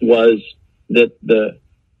things was that the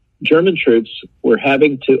German troops were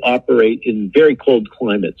having to operate in very cold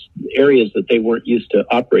climates, areas that they weren't used to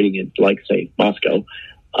operating in, like, say, Moscow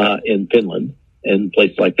in Finland and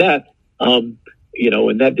places like that. And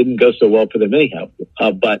that didn't go so well for them anyhow.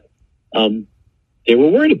 But they were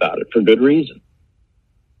worried about it for good reason.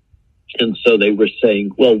 And so they were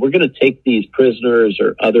saying, well, we're going to take these prisoners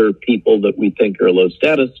or other people that we think are low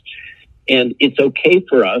status, and it's okay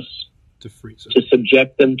for us to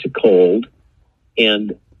subject them to cold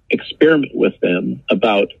and experiment with them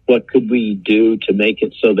about what could we do to make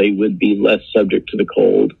it so they would be less subject to the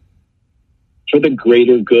cold for the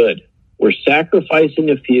greater good. We're sacrificing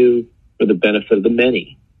a few for the benefit of the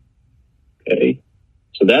many. Okay.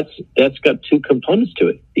 So that's got two components to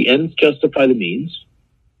it. The ends justify the means,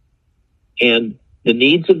 and the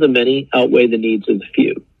needs of the many outweigh the needs of the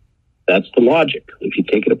few. That's the logic if you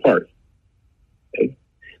take it apart. Okay.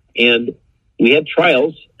 And we had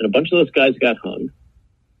trials, and a bunch of those guys got hung.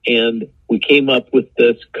 And we came up with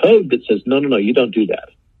this code that says, no, you don't do that.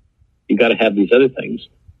 You got to have these other things.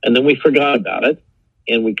 And then we forgot about it,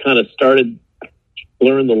 and we kind of started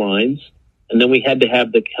blurring the lines. And then we had to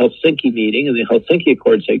have the Helsinki meeting, and the Helsinki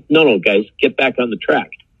Accord say, no, guys, get back on the track.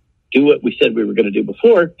 Do what we said we were going to do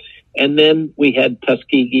before. And then we had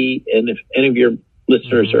Tuskegee, and if any of your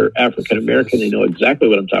listeners are African-American, they know exactly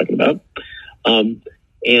what I'm talking about.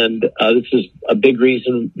 And this is a big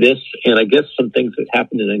reason and I guess some things that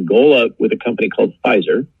happened in Angola with a company called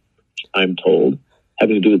Pfizer, I'm told,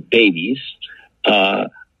 having to do with babies. So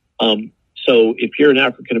if you're an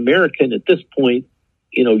African-American at this point,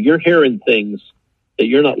 you're hearing things that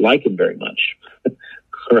you're not liking very much,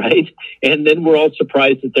 right? And then we're all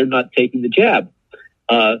surprised that they're not taking the jab,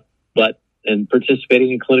 and participating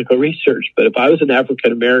in clinical research. But if I was an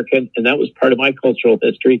African-American and that was part of my cultural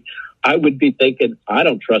history, I would be thinking, I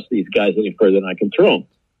don't trust these guys any further than I can throw them.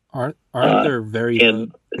 Aren't there very low,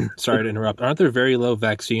 sorry to interrupt, aren't there very low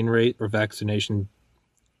vaccine rate or vaccination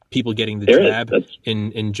people getting the jab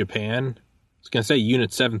in Japan? I was going to say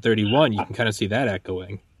Unit 731, you can kind of see that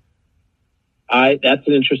echoing. That's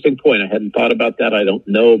an interesting point. I hadn't thought about that. I don't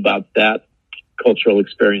know about that cultural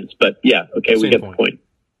experience, but yeah, okay, we get the point.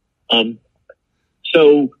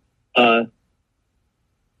 So, so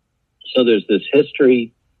there's this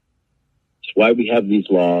history. It's why we have these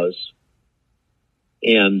laws.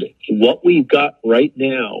 And what we've got right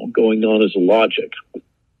now going on as a logic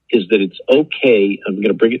is that it's okay. I'm going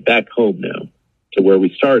to bring it back home now to where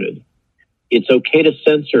we started. It's okay to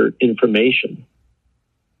censor information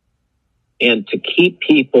and to keep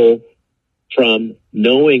people from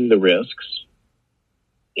knowing the risks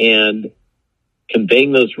and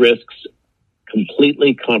conveying those risks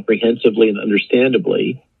completely, comprehensively, and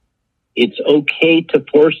understandably. It's okay to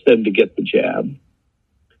force them to get the jab.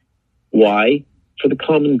 Why? For the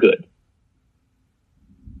common good.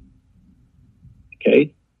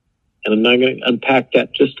 Okay? And I'm now going to unpack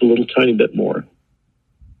that just a little tiny bit more.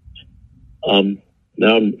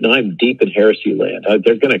 Now I'm deep in heresy land.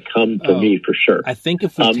 They're going to come for me for sure. I think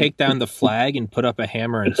if we take down the flag and put up a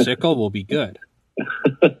hammer and sickle, we'll be good.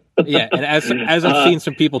 Yeah, and as I've seen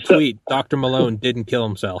some people tweet, Dr. Malone didn't kill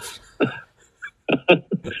himself.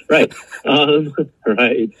 Right.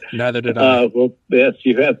 Right. Neither did I. Well, yes,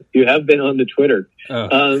 you have been on the Twitter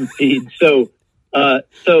feed. So, but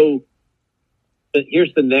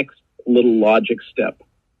here's the next little logic step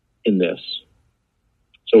in this.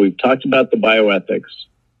 So we've talked about the bioethics.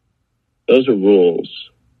 Those are rules.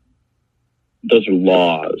 Those are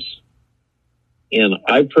laws. And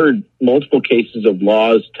I've heard multiple cases of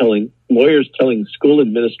lawyers telling school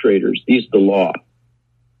administrators, these are the law.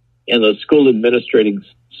 And those school administrators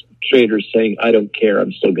saying, I don't care,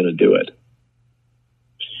 I'm still going to do it.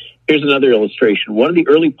 Here's another illustration. One of the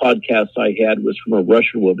early podcasts I had was from a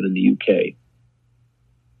Russian woman in the UK.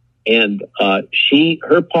 And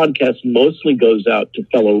her podcast mostly goes out to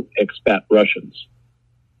fellow expat Russians.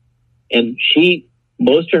 And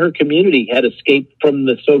most of her community had escaped from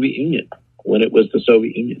the Soviet Union when it was the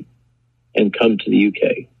Soviet Union and come to the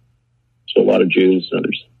UK. So a lot of Jews and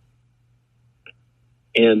others.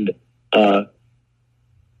 And a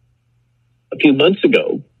few months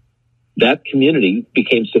ago, that community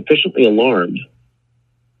became sufficiently alarmed,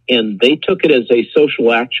 and they took it as a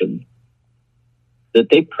social action that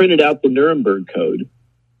they printed out the Nuremberg Code,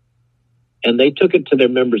 and they took it to their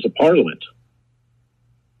members of parliament.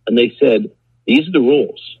 And they said, these are the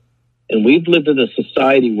rules. And we've lived in a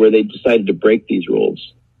society where they decided to break these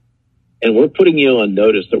rules. And we're putting you on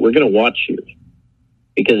notice that we're going to watch you.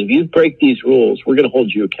 Because if you break these rules, we're going to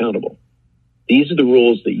hold you accountable. These are the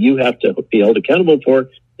rules that you have to be held accountable for,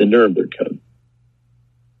 the Nuremberg Code.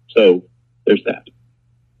 So there's that.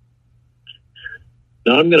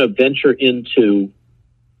 Now I'm going to venture into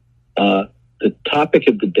the topic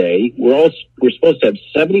of the day. We're supposed to have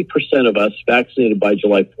 70% of us vaccinated by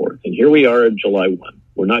July 4th. And here we are on July 1.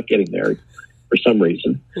 We're not getting there for some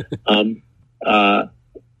reason. Probably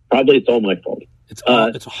it's all my fault. It's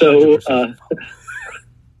 100%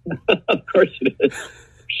 of course it is.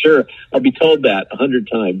 Sure. I'll be told that 100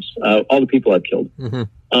 times. All the people I've killed.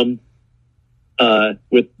 Mm-hmm.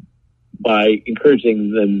 By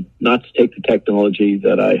encouraging them not to take the technology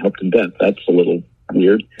that I helped invent. That's a little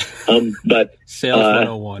weird. But Sales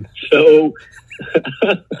 101. So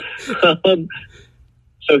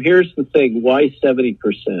here's the thing. Why 70%?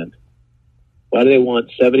 Why do they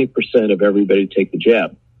want 70% of everybody to take the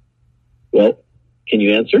jab? Well, can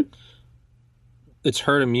you answer? It's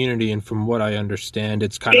herd immunity, and from what I understand,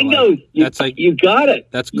 it's kind of like you got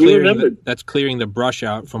it. That's clearing the brush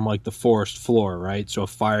out from like the forest floor, right? So a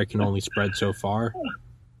fire can only spread so far.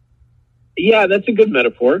 Yeah, that's a good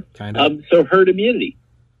metaphor. Kind of. So herd immunity.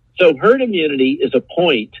 So herd immunity is a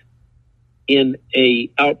point in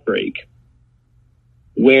a outbreak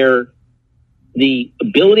where the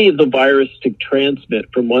ability of the virus to transmit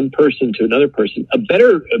from one person to another person,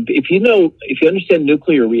 if you understand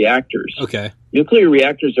nuclear reactors. Okay. Nuclear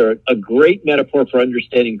reactors are a great metaphor for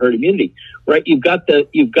understanding herd immunity, right? You've got the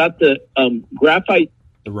graphite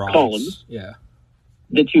columns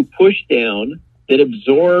that you push down that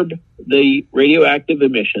absorb the radioactive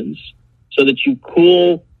emissions so that you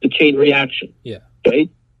cool the chain reaction. Yeah. Okay.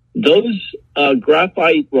 Those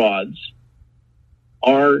graphite rods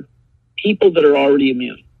are people that are already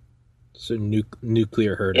immune. So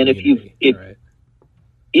nuclear herd and immunity. And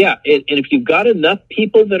if you've got enough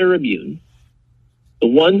people that are immune, the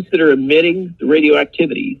ones that are emitting the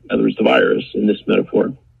radioactivity, in other words, the virus in this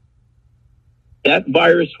metaphor, that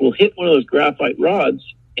virus will hit one of those graphite rods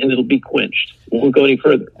and it'll be quenched. It won't go any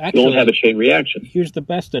further. Actually, you won't have a chain reaction. Here's the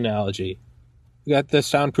best analogy. You got the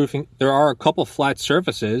soundproofing. There are a couple flat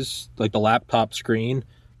surfaces, like the laptop screen,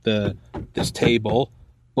 this table,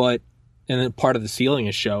 and then part of the ceiling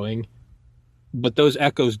is showing, but those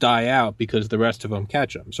echoes die out because the rest of them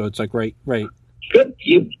catch them. So it's like right Good.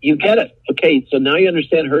 You get it. Okay, so now you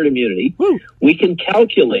understand herd immunity. Woo. We can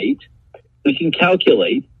calculate what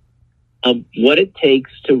it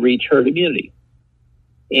takes to reach herd immunity.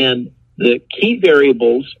 And the key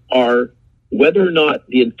variables are whether or not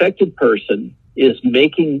the infected person is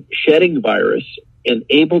shedding virus and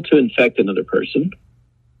able to infect another person.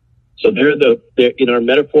 So they're in our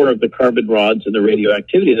metaphor of the carbon rods and the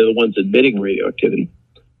radioactivity, they're the ones emitting radioactivity.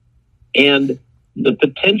 And the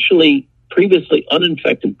potentially previously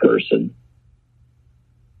uninfected person,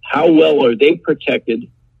 how well are they protected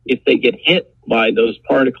if they get hit by those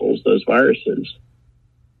particles, those viruses?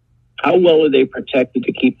 How well are they protected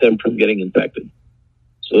to keep them from getting infected?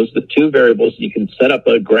 So those are the two variables. You can set up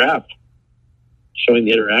a graph showing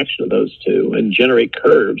the interaction of those two and generate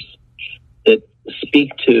curves that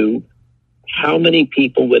speak to how many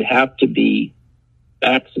people would have to be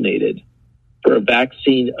vaccinated for a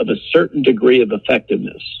vaccine of a certain degree of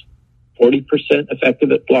effectiveness. 40%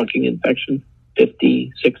 effective at blocking infection,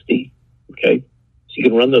 50, 60, okay? So you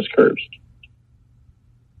can run those curves.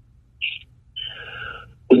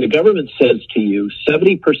 When the government says to you,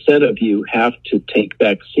 70% of you have to take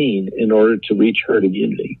vaccine in order to reach herd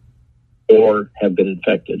immunity or have been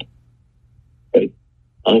infected, right?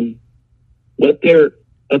 What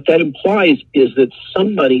that implies is that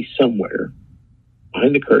somebody somewhere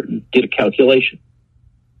behind the curtain did a calculation,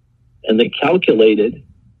 and they calculated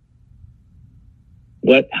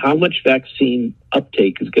how much vaccine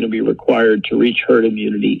uptake is going to be required to reach herd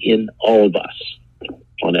immunity in all of us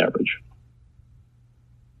on average.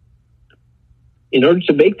 In order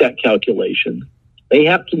to make that calculation, they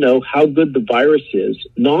have to know how good the virus is,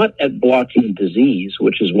 not at blocking disease,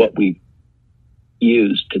 which is what we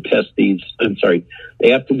use to test these. I'm sorry. They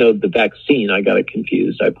have to know the vaccine. I got it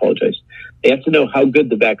confused. I apologize. They have to know how good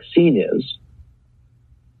the vaccine is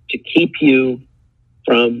to keep you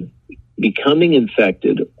from becoming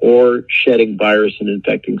infected or shedding virus and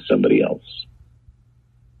infecting somebody else.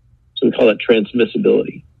 So we call that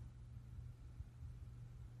transmissibility.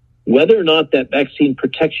 Whether or not that vaccine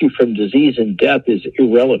protects you from disease and death is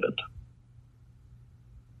irrelevant.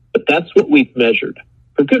 But that's what we've measured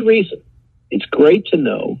for good reason. It's great to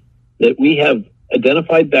know that we have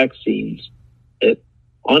identified vaccines that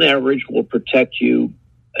on average will protect you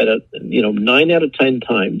at 9 out of 10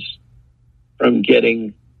 times from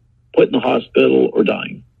getting put in the hospital or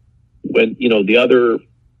dying. When, the other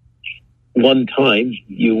one time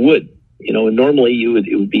you would, and normally you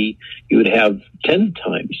would have 10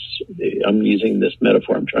 times. I'm using this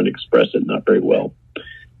metaphor. I'm trying to express it not very well.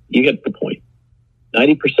 You get the point.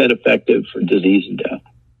 90% effective for disease and death.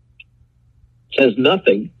 It says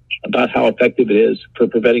nothing about how effective it is for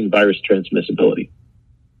preventing virus transmissibility.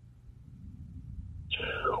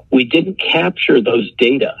 We didn't capture those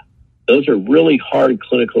data. Those are really hard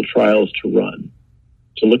clinical trials to run,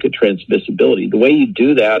 to look at transmissibility. The way you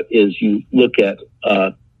do that is you look at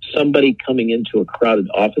somebody coming into a crowded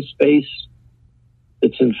office space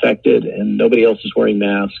that's infected and nobody else is wearing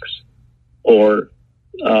masks, or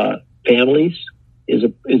families.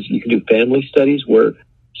 You can do family studies where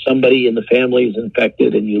somebody in the family is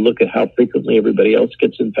infected and you look at how frequently everybody else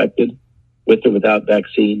gets infected with or without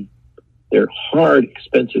vaccine. They're hard,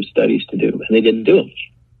 expensive studies to do, and they didn't do them.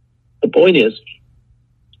 The point is,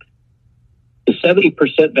 the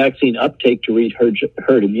 70% vaccine uptake to reach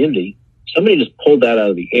herd immunity, somebody just pulled that out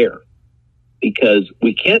of the air because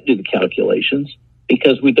we can't do the calculations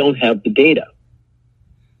because we don't have the data.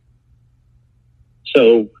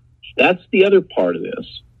 So that's the other part of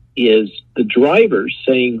this, is the drivers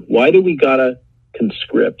saying, why do we gotta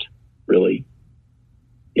conscript, really,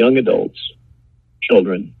 young adults,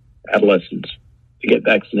 children, adolescents to get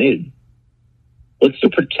vaccinated? Well, it's to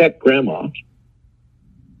protect grandma,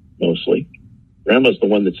 mostly. Grandma's the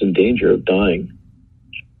one that's in danger of dying.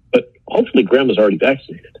 But hopefully grandma's already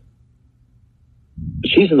vaccinated. But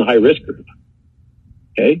she's in the high-risk group.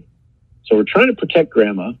 Okay? So we're trying to protect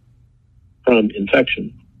grandma from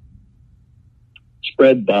infection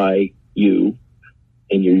spread by you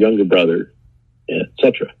and your younger brother,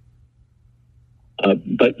 etc.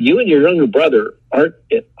 But you and your younger brother aren't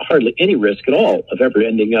at hardly any risk at all of ever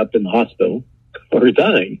ending up in the hospital or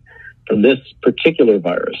dying from this particular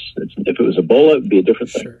virus. If it was Ebola, it would be a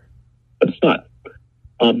different thing. Sure. But it's not.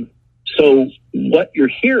 So what you're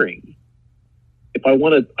hearing, I'm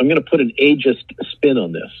going to put an ageist spin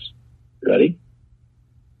on this. Ready?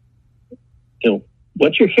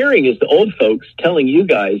 What you're hearing is the old folks telling you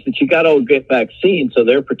guys that you got to get vaccine so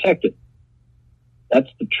they're protected. That's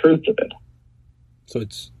the truth of it. So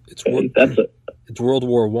it's World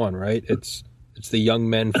War I, right? It's the young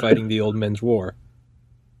men fighting the old men's war.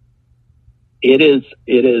 It is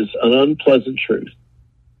an unpleasant truth.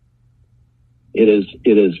 It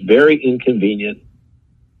is very inconvenient,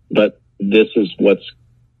 but this is what's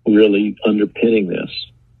really underpinning this.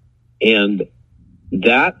 And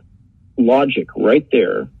that logic right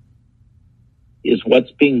there is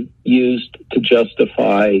what's being used to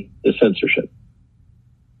justify the censorship.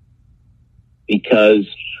 Because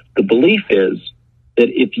the belief is that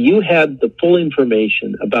if you had the full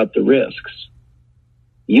information about the risks,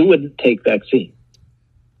 you wouldn't take vaccine.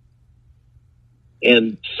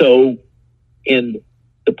 And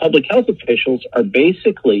the public health officials are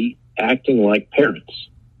basically acting like parents.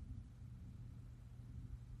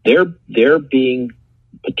 They're being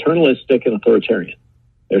paternalistic and authoritarian.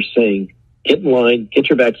 They're saying, get in line, get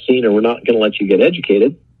your vaccine, or we're not going to let you get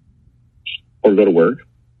educated or go to work.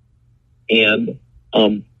 And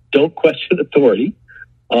don't question authority.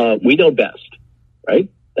 We know best, right?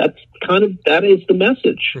 That is the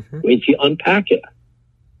message. Mm-hmm. If you unpack it,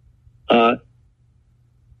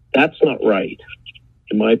 that's not right,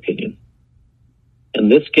 in my opinion.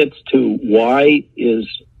 And this gets to why is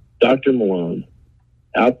Dr. Malone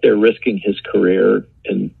out there risking his career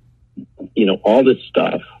and, all this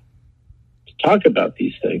stuff to talk about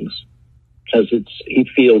these things, because he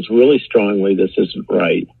feels really strongly this isn't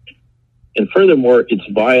right. And furthermore, it's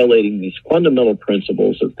violating these fundamental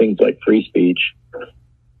principles of things like free speech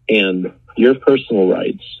and your personal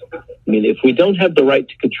rights. I mean, if we don't have the right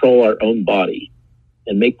to control our own body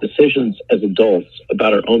and make decisions as adults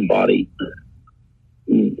about our own body,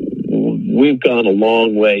 we've gone a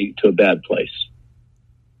long way to a bad place.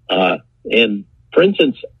 And for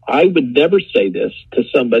instance, I would never say this to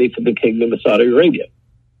somebody from the Kingdom of Saudi Arabia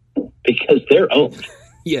because they're owned.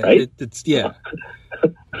 Yeah, right? Yeah.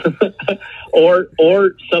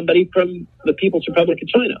 or somebody from the People's Republic of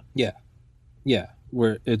China. Yeah.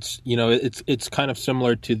 Where it's kind of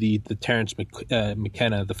similar to the Terence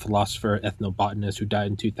McKenna, the philosopher ethnobotanist who died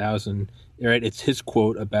in 2000. Right, it's his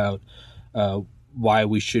quote about why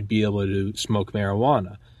we should be able to smoke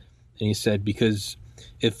marijuana, and he said, because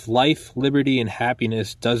if life, liberty, and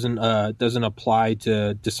happiness doesn't apply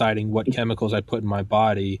to deciding what chemicals I put in my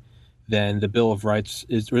body, then the Bill of Rights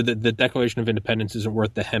or the Declaration of Independence isn't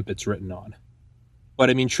worth the hemp it's written on. But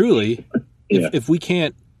I mean, truly, if we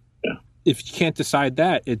can't, if you can't decide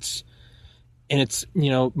that, it's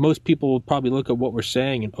most people will probably look at what we're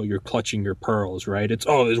saying and, oh, you're clutching your pearls, right?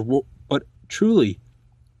 But truly,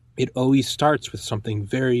 it always starts with something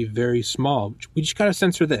very, very small. We just got to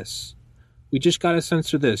censor this.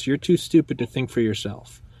 You're too stupid to think for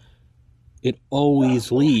yourself. It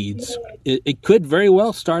always leads. It could very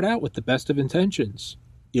well start out with the best of intentions.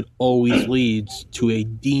 It always leads to a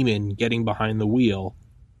demon getting behind the wheel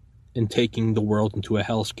and taking the world into a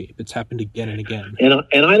hellscape. It's happened again and again.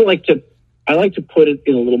 And I like to put it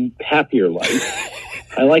in a little happier light.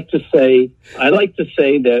 I like to say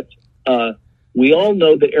that we all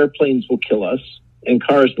know that airplanes will kill us and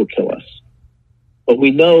cars will kill us, but we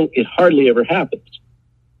know it hardly ever happens.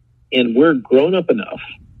 And we're grown up enough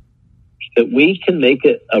that we can make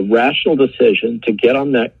a rational decision to get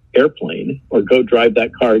on that airplane or go drive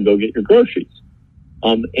that car and go get your groceries.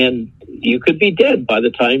 And you could be dead by the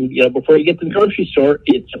time, before you get to the grocery store.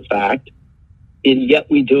 It's a fact. And yet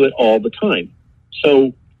we do it all the time.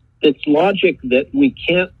 So it's logic that we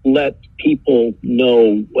can't let people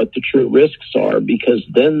know what the true risks are, because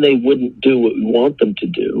then they wouldn't do what we want them to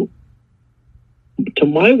do. To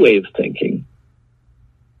my way of thinking,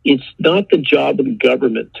 it's not the job of the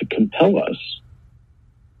government to compel us.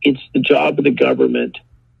 It's the job of the government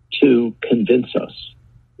to convince us.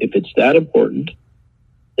 If it's that important,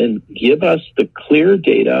 then give us the clear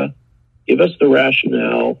data, give us the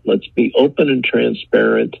rationale. Let's be open and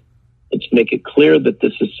transparent. Let's make it clear that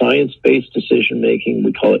this is science-based decision-making.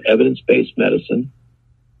 We call it evidence-based medicine.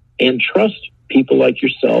 And trust people like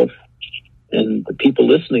yourself and the people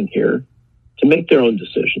listening here to make their own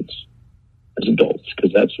decisions as adults,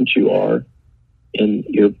 because that's what you are. And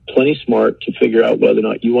you're plenty smart to figure out whether or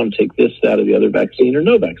not you want to take this, that, or the other vaccine or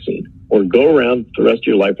no vaccine, or go around the rest of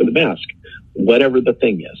your life with a mask, whatever the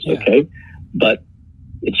thing is, okay? But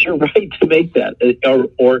it's your right to make that.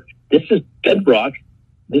 Or this is bedrock.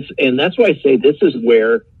 And that's why I say this is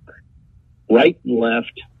where right and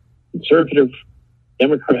left, conservative,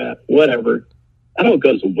 Democrat, whatever, that all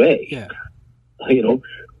goes away. Yeah.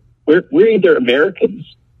 We're either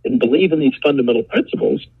Americans and believe in these fundamental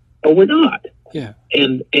principles, or we're not. Yeah.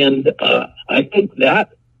 And I think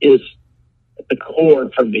that is at the core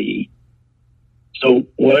for me. So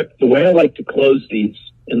the way I like to close these,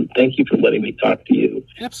 and thank you for letting me talk to you.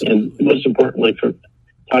 Absolutely. And most importantly, for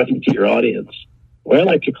talking to your audience, the way I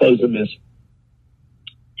like to close them is,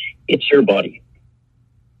 It's your body.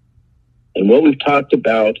 And what we've talked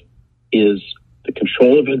about is the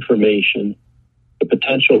control of information, the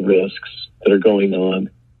potential risks that are going on,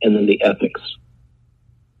 and then the ethics.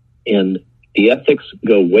 And the ethics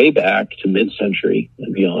go way back to mid-century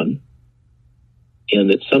and beyond. And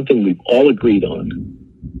it's something we've all agreed on,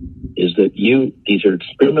 is that these are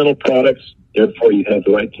experimental products. Therefore, you have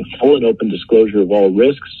the right to full and open disclosure of all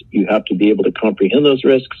risks. You have to be able to comprehend those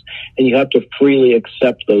risks, and you have to freely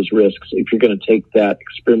accept those risks if you're going to take that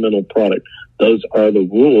experimental product. Those are the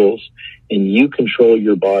rules, and you control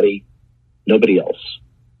your body, nobody else.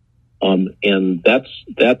 And that's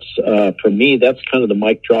for me, that's kind of the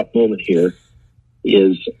mic drop moment here.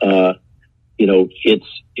 Is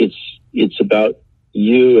it's about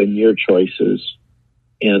you and your choices,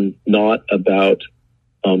 and not about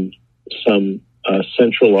some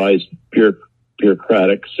centralized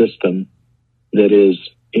bureaucratic system that is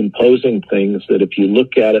imposing things that, if you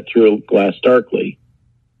look at it through a glass darkly,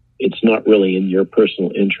 it's not really in your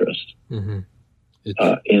personal interest. Mm-hmm.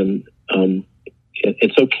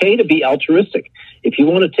 It's okay to be altruistic. If you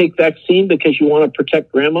want to take vaccine because you want to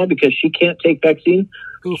protect grandma because she can't take vaccine,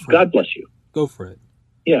 God bless you. Go for it.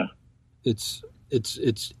 Yeah. It's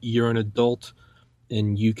you're an adult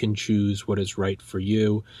and you can choose what is right for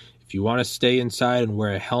you. If you want to stay inside and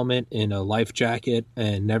wear a helmet and a life jacket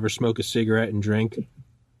and never smoke a cigarette and drink,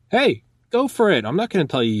 hey, go for it. I'm not going to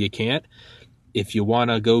tell you can't. If you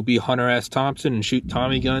want to go be Hunter S. Thompson and shoot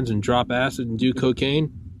Tommy guns and drop acid and do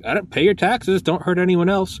cocaine, I don't pay your taxes. Don't hurt anyone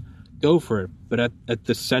else. Go for it. But at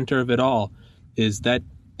the center of it all is that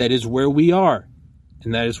is where we are.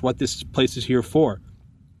 And that is what this place is here for.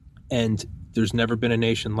 And there's never been a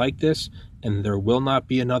nation like this, and there will not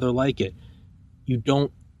be another like it. You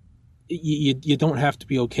don't have to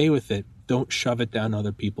be okay with it. Don't shove it down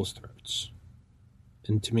other people's throats.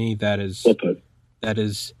 And to me, that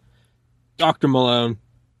is Dr. Malone.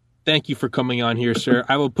 Thank you for coming on here, sir.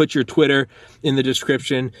 I will put your Twitter in the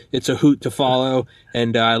description. It's a hoot to follow,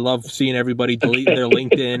 and I love seeing everybody delete their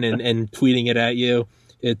LinkedIn and tweeting it at you.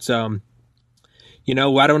 It's I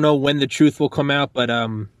don't know when the truth will come out, but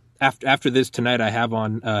after this tonight, I have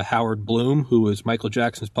on Howard Bloom, who was Michael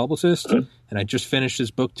Jackson's publicist, and I just finished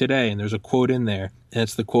his book today, and there's a quote in there, and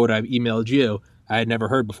it's the quote I emailed you. I had never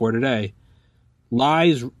heard before today.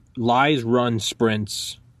 Lies run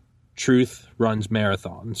sprints. Truth runs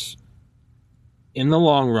marathons. In the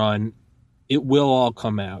long run, it will all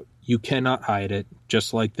come out. You cannot hide it.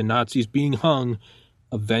 Just like the Nazis being hung,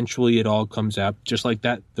 eventually it all comes out. Just like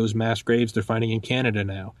those mass graves they're finding in Canada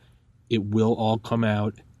now. It will all come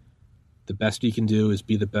out. The best you can do is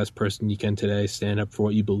be the best person you can today. Stand up for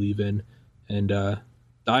what you believe in, and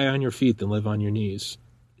die on your feet than live on your knees.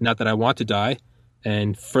 Not that I want to die.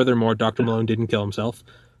 And furthermore, Dr. Malone didn't kill himself.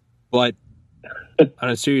 But on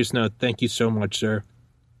a serious note, thank you so much, sir.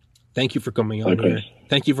 Thank you for coming on here.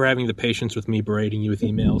 Thank you for having the patience with me berating you with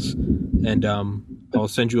emails. And I'll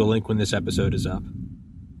send you a link when this episode is up.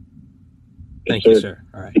 Thank you, sir.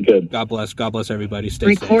 All right. Be good. God bless. God bless everybody. Stay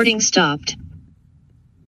Recording safe. Stopped.